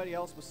there anybody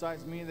else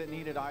besides me that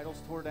needed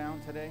idols tore down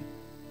today?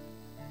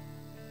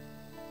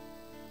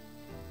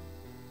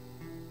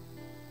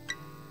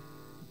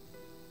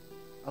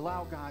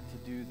 Allow God to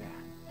do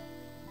that.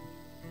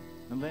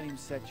 And let him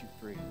set you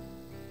free.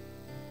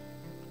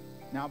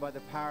 Now, by the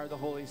power of the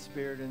Holy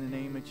Spirit, in the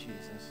name of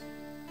Jesus,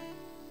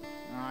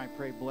 I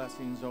pray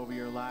blessings over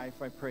your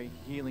life. I pray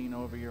healing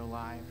over your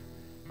life.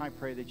 I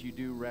pray that you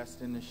do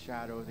rest in the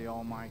shadow of the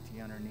Almighty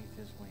underneath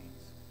his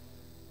wings.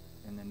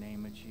 In the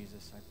name of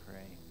Jesus, I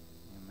pray.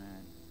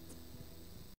 Amen.